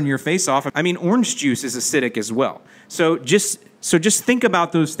to burn your face off. I mean, orange juice is acidic as well. So just think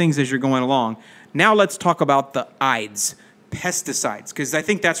about those things as you're going along. Now let's talk about the ides, pesticides, because I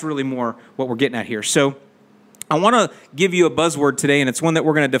think that's really more what we're getting at here. So I want to give you a buzzword today, and it's one that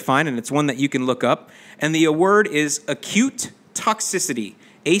we're going to define, and it's one that you can look up. And the word is acute toxicity,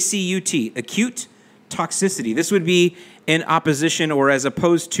 ACUT, acute toxicity. This would be in opposition or as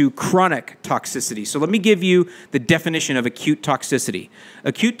opposed to chronic toxicity. So let me give you the definition of acute toxicity.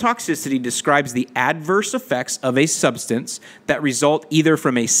 Acute toxicity describes the adverse effects of a substance that result either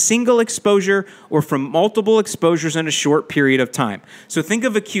from a single exposure or from multiple exposures in a short period of time. So think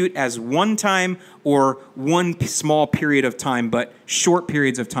of acute as one time or one small period of time, but short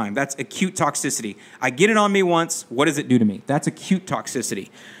periods of time. That's acute toxicity. I get it on me once. What does it do to me? That's acute toxicity.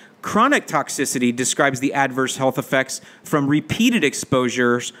 Chronic toxicity describes the adverse health effects from repeated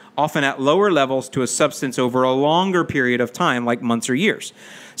exposures, often at lower levels, to a substance over a longer period of time, like months or years.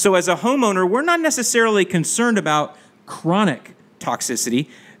 So as a homeowner, we're not necessarily concerned about chronic toxicity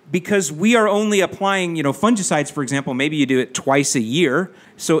because we are only applying, fungicides, for example. Maybe you do it twice a year.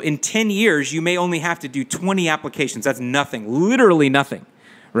 So in 10 years, you may only have to do 20 applications. That's nothing, literally nothing.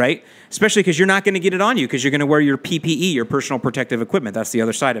 Right? Especially because you're not going to get it on you because you're going to wear your PPE, your personal protective equipment. That's the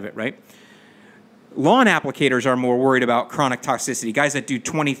other side of it, right? Lawn applicators are more worried about chronic toxicity. Guys that do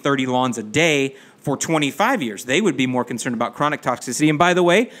 20, 30 lawns a day for 25 years, they would be more concerned about chronic toxicity. And by the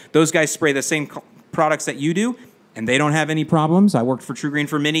way, those guys spray the same products that you do. and they don't have any problems. I worked for True Green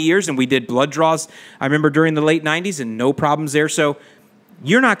for many years, and we did blood draws, I remember, during the late 90s, and no problems there. So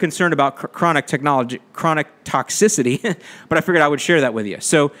you're not concerned about chronic toxicity, but I figured I would share that with you.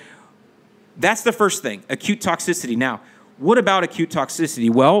 So that's the first thing, acute toxicity. Now, what about acute toxicity?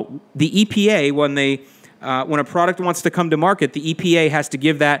 Well, the EPA, when a product wants to come to market, the EPA has to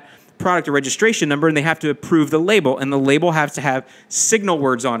give that product a registration number, and they have to approve the label, and the label has to have signal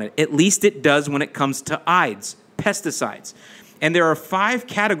words on it. At least it does when it comes to IDEs, pesticides. And there are 5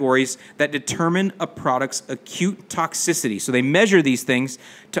 categories that determine a product's acute toxicity. So they measure these things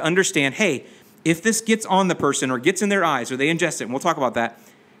to understand, hey, if this gets on the person or gets in their eyes or they ingest it, and we'll talk about that,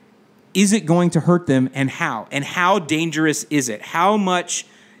 is it going to hurt them, and how? And how dangerous is it? How much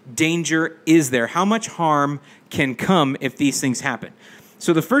danger is there? How much harm can come if these things happen?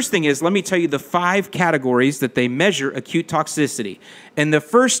 So the first thing is, let me tell you the 5 categories that they measure acute toxicity. And the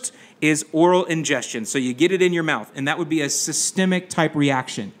first is oral ingestion. So you get it in your mouth, and that would be a systemic type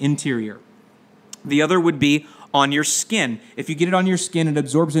reaction, interior. The other would be on your skin. If you get it on your skin, it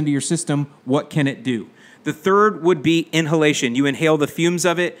absorbs into your system. What can it do? The third would be inhalation. You inhale the fumes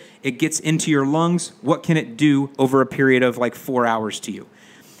of it. It gets into your lungs. What can it do over a period of like 4 hours to you?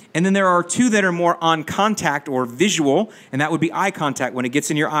 And then there are 2 that are more on contact or visual, and that would be eye contact. When it gets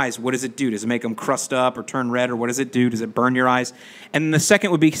in your eyes, what does it do? Does it make them crust up or turn red, or what does it do? Does it burn your eyes? And then the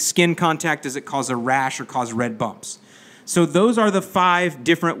second would be skin contact. Does it cause a rash or cause red bumps? So those are the 5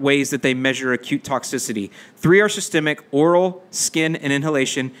 different ways that they measure acute toxicity. 3 are systemic, oral, skin, and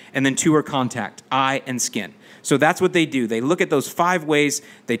inhalation, and then 2 are contact, eye and skin. So that's what they do. They look at those 5 ways.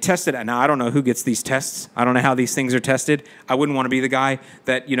 They test it. Now, I don't know who gets these tests. I don't know how these things are tested. I wouldn't want to be the guy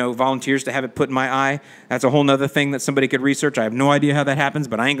that, volunteers to have it put in my eye. That's a whole nother thing that somebody could research. I have no idea how that happens,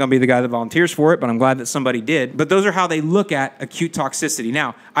 but I ain't going to be the guy that volunteers for it, but I'm glad that somebody did. But those are how they look at acute toxicity.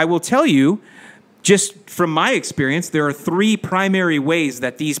 Now, I will tell you, just from my experience, there are 3 primary ways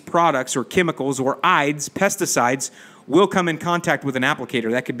that these products or chemicals or IDEs, pesticides, will come in contact with an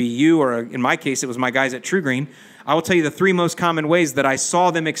applicator. That could be you, or in my case, it was my guys at True Green. I will tell you the 3 most common ways that I saw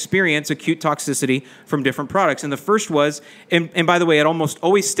them experience acute toxicity from different products. And the first was, and by the way, it almost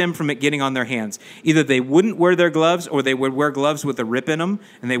always stemmed from it getting on their hands. Either they wouldn't wear their gloves, or they would wear gloves with a rip in them,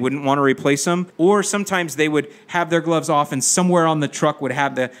 and they wouldn't want to replace them. Or sometimes they would have their gloves off, and somewhere on the truck would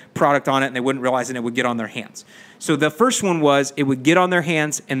have the product on it, and they wouldn't realize it, and it would get on their hands. So the first one was, it would get on their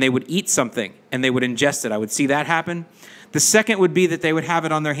hands, and they would eat something, and they would ingest it. I would see that happen. The second would be that they would have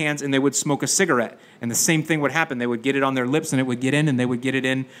it on their hands and they would smoke a cigarette. And the same thing would happen. They would get it on their lips and it would get in, and they would get it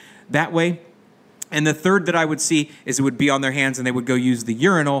in that way. And the third that I would see is it would be on their hands and they would go use the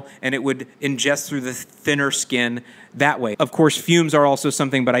urinal, and it would ingest through the thinner skin that way. Of course, fumes are also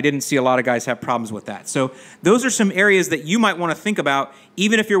something, but I didn't see a lot of guys have problems with that. So those are some areas that you might want to think about.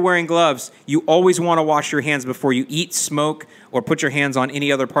 Even if you're wearing gloves, you always want to wash your hands before you eat, smoke, or put your hands on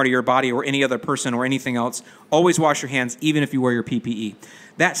any other part of your body or any other person or anything else. Always wash your hands, even if you wear your PPE.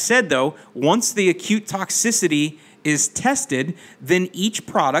 That said, though, once the acute toxicity is tested, then each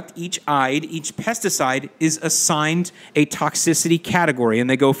product, each IDE, each pesticide is assigned a toxicity category, and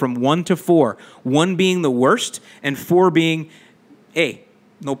they go from 1 to 4. 1 being the worst, and 4 being, hey,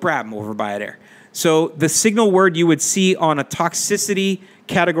 no problem over by there. So the signal word you would see on a toxicity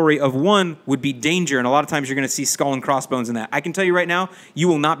category of 1 would be danger, and a lot of times you're going to see skull and crossbones in that. I can tell you right now, you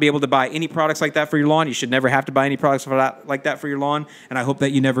will not be able to buy any products like that for your lawn. You should never have to buy any products like that for your lawn, and I hope that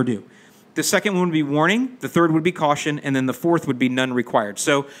you never do. The second one would be warning, the third would be caution, and then the fourth would be none required.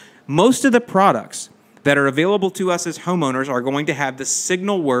 So most of the products that are available to us as homeowners are going to have the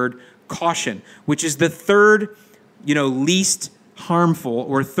signal word caution, which is the third, least harmful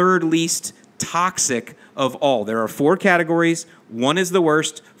or third least toxic of all. There are 4 categories. 1 is the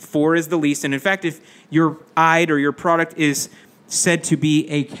worst, 4 is the least. And in fact, if your IDE or your product is said to be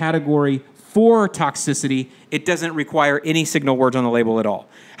a category 4 toxicity, it doesn't require any signal words on the label at all.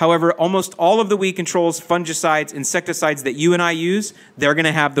 However, almost all of the weed controls, fungicides, insecticides that you and I use, they're going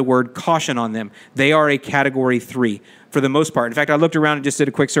to have the word caution on them. They are a category 3 for the most part. In fact, I looked around and just did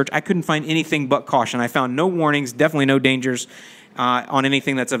a quick search. I couldn't find anything but caution. I found no warnings, definitely no dangers on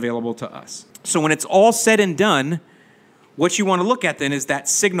anything that's available to us. So when it's all said and done, what you want to look at then is that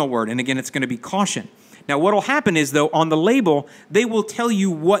signal word. And again, it's going to be caution. Now, what will happen is, though, on the label, they will tell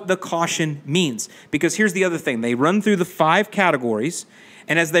you what the caution means. Because here's the other thing. They run through the 5 categories.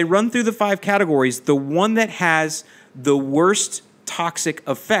 And as they run through the 5 categories, the one that has the worst toxic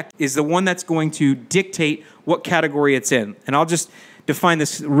effect is the one that's going to dictate what category it's in. And I'll just define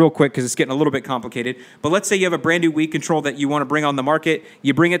this real quick because it's getting a little bit complicated. But let's say you have a brand new weed control that you want to bring on the market.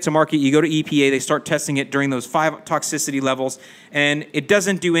 You bring it to market, you go to EPA, they start testing it during those 5 toxicity levels, and it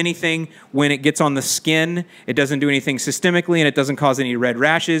doesn't do anything when it gets on the skin. It doesn't do anything systemically, and it doesn't cause any red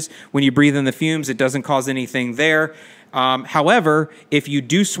rashes. When you breathe in the fumes, it doesn't cause anything there. However, if you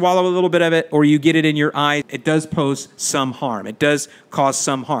do swallow a little bit of it or you get it in your eye, it does pose some harm. It does cause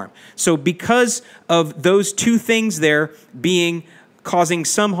some harm. So because of those two things there being causing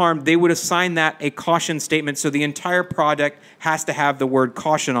some harm, they would assign that a caution statement. So the entire product has to have the word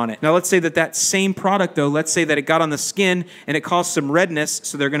caution on it. Now let's say that that same product though, let's say that it got on the skin and it caused some redness,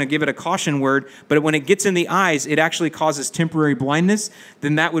 so they're going to give it a caution word, but when it gets in the eyes, it actually causes temporary blindness.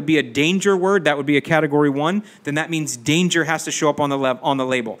 Then that would be a danger word. That would be a category 1. Then that means danger has to show up on the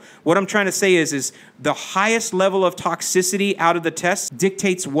label. What I'm trying to say is the highest level of toxicity out of the test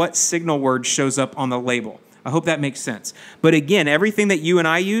dictates what signal word shows up on the label. I hope that makes sense. But again, everything that you and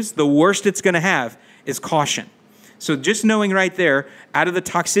I use, the worst it's going to have is caution. So just knowing right there, out of the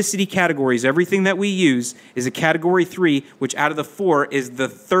toxicity categories, everything that we use is a category 3, which out of the 4 is the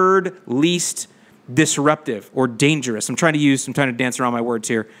 3rd least disruptive or dangerous. I'm trying to dance around my words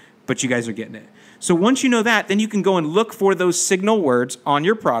here, but you guys are getting it. So once you know that, then you can go and look for those signal words on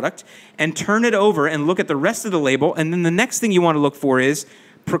your product and turn it over and look at the rest of the label. And then the next thing you want to look for is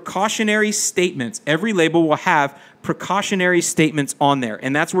precautionary statements. Every label will have precautionary statements on there,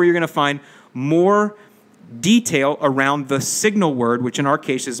 and that's where you're going to find more detail around the signal word, which in our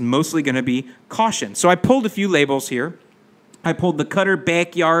case is mostly going to be caution. So I pulled a few labels here. I pulled the Cutter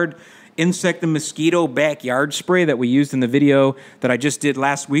Backyard Insect and Mosquito Backyard Spray that we used in the video that I just did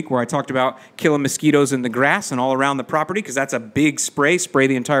last week, where I talked about killing mosquitoes in the grass and all around the property, because that's a big spray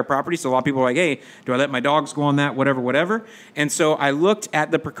the entire property. So a lot of people are like, hey, do I let my dogs go on that, whatever. And so I looked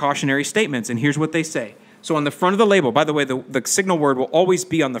at the precautionary statements, and here's what they say. So on the front of the label, by the way, the signal word will always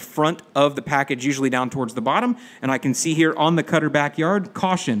be on the front of the package, usually down towards the bottom. And I can see here on the Cutter Backyard,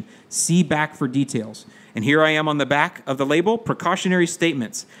 caution, see back for details. And here I am on the back of the label, precautionary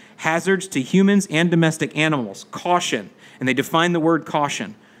statements, hazards to humans and domestic animals, caution. And they define the word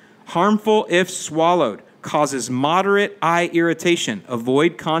caution. Harmful if swallowed, causes moderate eye irritation,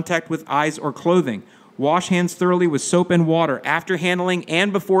 avoid contact with eyes or clothing. Wash hands thoroughly with soap and water after handling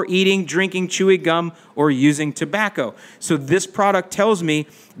and before eating, drinking, chewing gum, or using tobacco. So this product tells me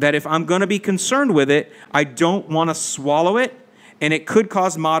that if I'm going to be concerned with it, I don't want to swallow it, and it could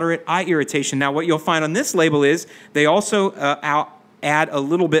cause moderate eye irritation. Now, what you'll find on this label is they also add a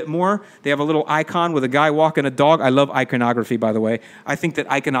little bit more. They have a little icon with a guy walking a dog. I love iconography, by the way. I think that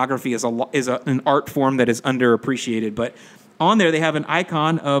iconography is an art form that is underappreciated, but on there, they have an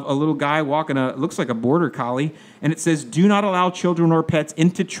icon of a little guy walking looks like a border collie, and it says, do not allow children or pets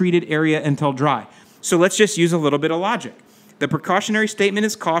into treated area until dry. So let's just use a little bit of logic. The precautionary statement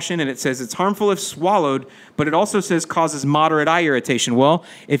is caution, and it says it's harmful if swallowed, but it also says causes moderate eye irritation. Well,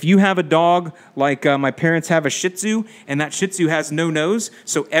 if you have a dog like my parents have a Shih Tzu, and that Shih Tzu has no nose,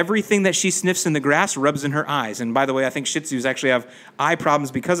 so everything that she sniffs in the grass rubs in her eyes. And by the way, I think Shih Tzus actually have eye problems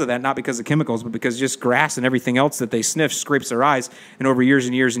because of that, not because of chemicals, but because just grass and everything else that they sniff scrapes their eyes, and over years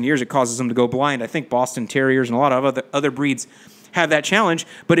and years and years, it causes them to go blind. I think Boston Terriers and a lot of other breeds have that challenge.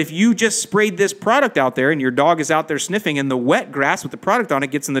 But if you just sprayed this product out there and your dog is out there sniffing and the wet grass with the product on it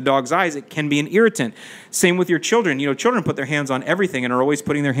gets in the dog's eyes, it can be an irritant. Same with your children. You know, children put their hands on everything and are always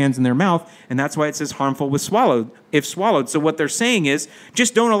putting their hands in their mouth, and that's why it says harmful if swallowed. So what they're saying is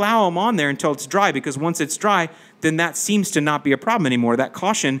just don't allow them on there until it's dry, because once it's dry, then that seems to not be a problem anymore. That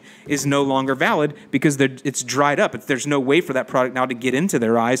caution is no longer valid because it's dried up. There's no way for that product now to get into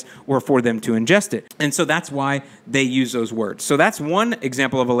their eyes or for them to ingest it. And so that's why they use those words. So that's one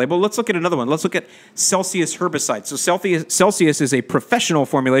example of a label. Let's look at another one. Let's look at Celsius herbicide. So Celsius is a professional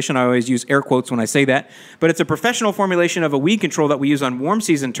formulation. I always use air quotes when I say that. But it's a professional formulation of a weed control that we use on warm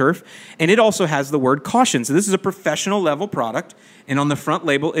season turf. And it also has the word caution. So this is a professional level product. And on the front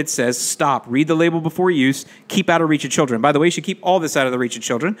label, it says, stop. Read the label before use. Keep out of reach of children. By the way, you should keep all this out of the reach of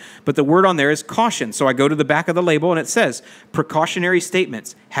children. But the word on there is caution. So I go to the back of the label, and it says, precautionary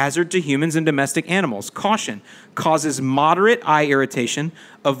statements, hazard to humans and domestic animals. Caution, causes moderate eye irritation.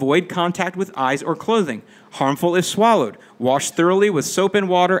 Avoid contact with eyes or clothing. Harmful if swallowed. Wash thoroughly with soap and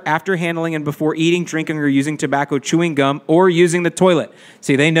water after handling and before eating, drinking, or using tobacco, chewing gum, or using the toilet.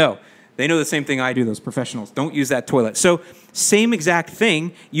 See, they know. They know the same thing I do, those professionals. Don't use that toilet. So same exact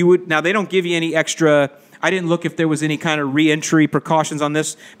thing. Now, they don't give you any extra I didn't look if there was any kind of re-entry precautions on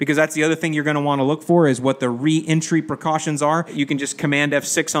this, because that's the other thing you're going to want to look for is what the re-entry precautions are. You can just Command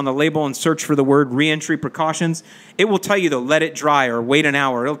F6 on the label and search for the word re-entry precautions. It will tell you to let it dry or wait an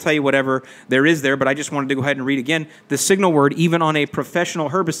hour. It'll tell you whatever there is there, but I just wanted to go ahead and read again. The signal word, even on a professional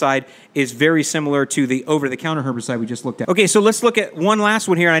herbicide, is very similar to the over-the-counter herbicide we just looked at. Okay, so let's look at one last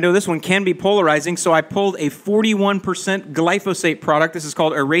one here, and I know this one can be polarizing, so I pulled a 41% glyphosate product. This is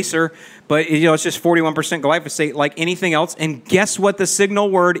called Eraser, but it's just 41% glyphosate like anything else, and guess what the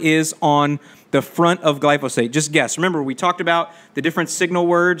signal word is on the front of glyphosate? Just guess. Remember, we talked about the different signal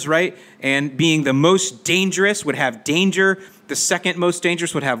words, right? And being the most dangerous would have danger, the second most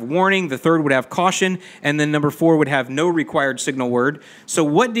dangerous would have warning, the third would have caution, and then number 4 would have no required signal word. So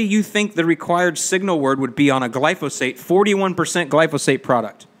what do you think the required signal word would be on a glyphosate, 41% glyphosate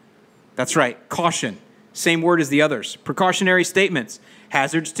product? That's right, caution. Same word as the others. Precautionary statements: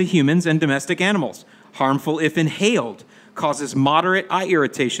 hazards to humans and domestic animals, harmful if inhaled, causes moderate eye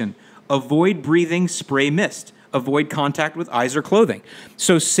irritation, avoid breathing spray mist, avoid contact with eyes or clothing.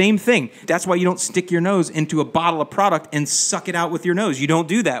 So same thing. That's why you don't stick your nose into a bottle of product and suck it out with your nose. You don't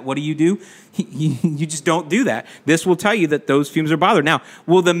do that. What do? You just don't do that. This will tell you that those fumes are bothered. Now,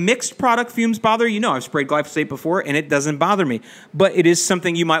 will the mixed product fumes bother you? No, I've sprayed glyphosate before and it doesn't bother me. But it is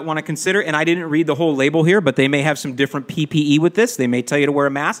something you might want to consider. And I didn't read the whole label here, but they may have some different PPE with this. They may tell you to wear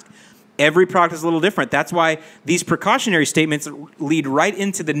a mask. Every product is a little different. That's why these precautionary statements lead right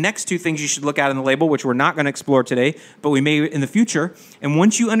into the next 2 things you should look at in the label, which we're not going to explore today, but we may in the future. And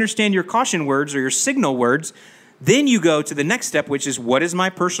once you understand your caution words or your signal words, then you go to the next step, which is what is my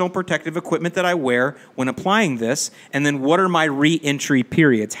personal protective equipment that I wear when applying this? And then what are my re-entry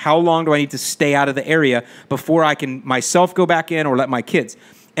periods? How long do I need to stay out of the area before I can myself go back in or let my kids?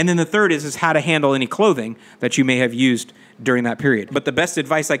 And then the third is how to handle any clothing that you may have used during that period. But the best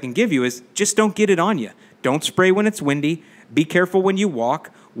advice I can give you is just don't get it on you. Don't spray when it's windy. Be careful when you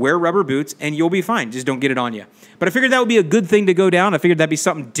walk. Wear rubber boots, and you'll be fine. Just don't get it on you. But I figured that would be a good thing to go down. I figured that'd be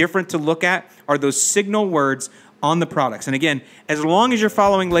something different to look at, are those signal words on the products. And again, as long as you're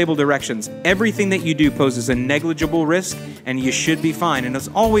following label directions, everything that you do poses a negligible risk, and you should be fine. And as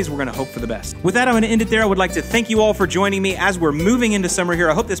always, we're going to hope for the best. With that, I'm going to end it there. I would like to thank you all for joining me as we're moving into summer here.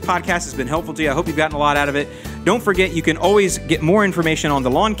 I hope this podcast has been helpful to you. I hope you've gotten a lot out of it. Don't forget, you can always get more information on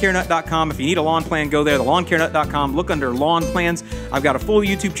thelawncarenut.com. If you need a lawn plan, go there, thelawncarenut.com. Look under lawn plans. I've got a full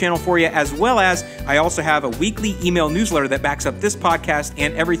YouTube channel for you, as well as I also have a weekly email newsletter that backs up this podcast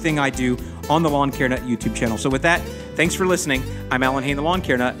and everything I do on the Lawn Care Nut YouTube channel. So with that, thanks for listening. I'm Alan Hain, the Lawn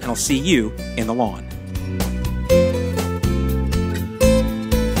Care Nut, and I'll see you in the lawn.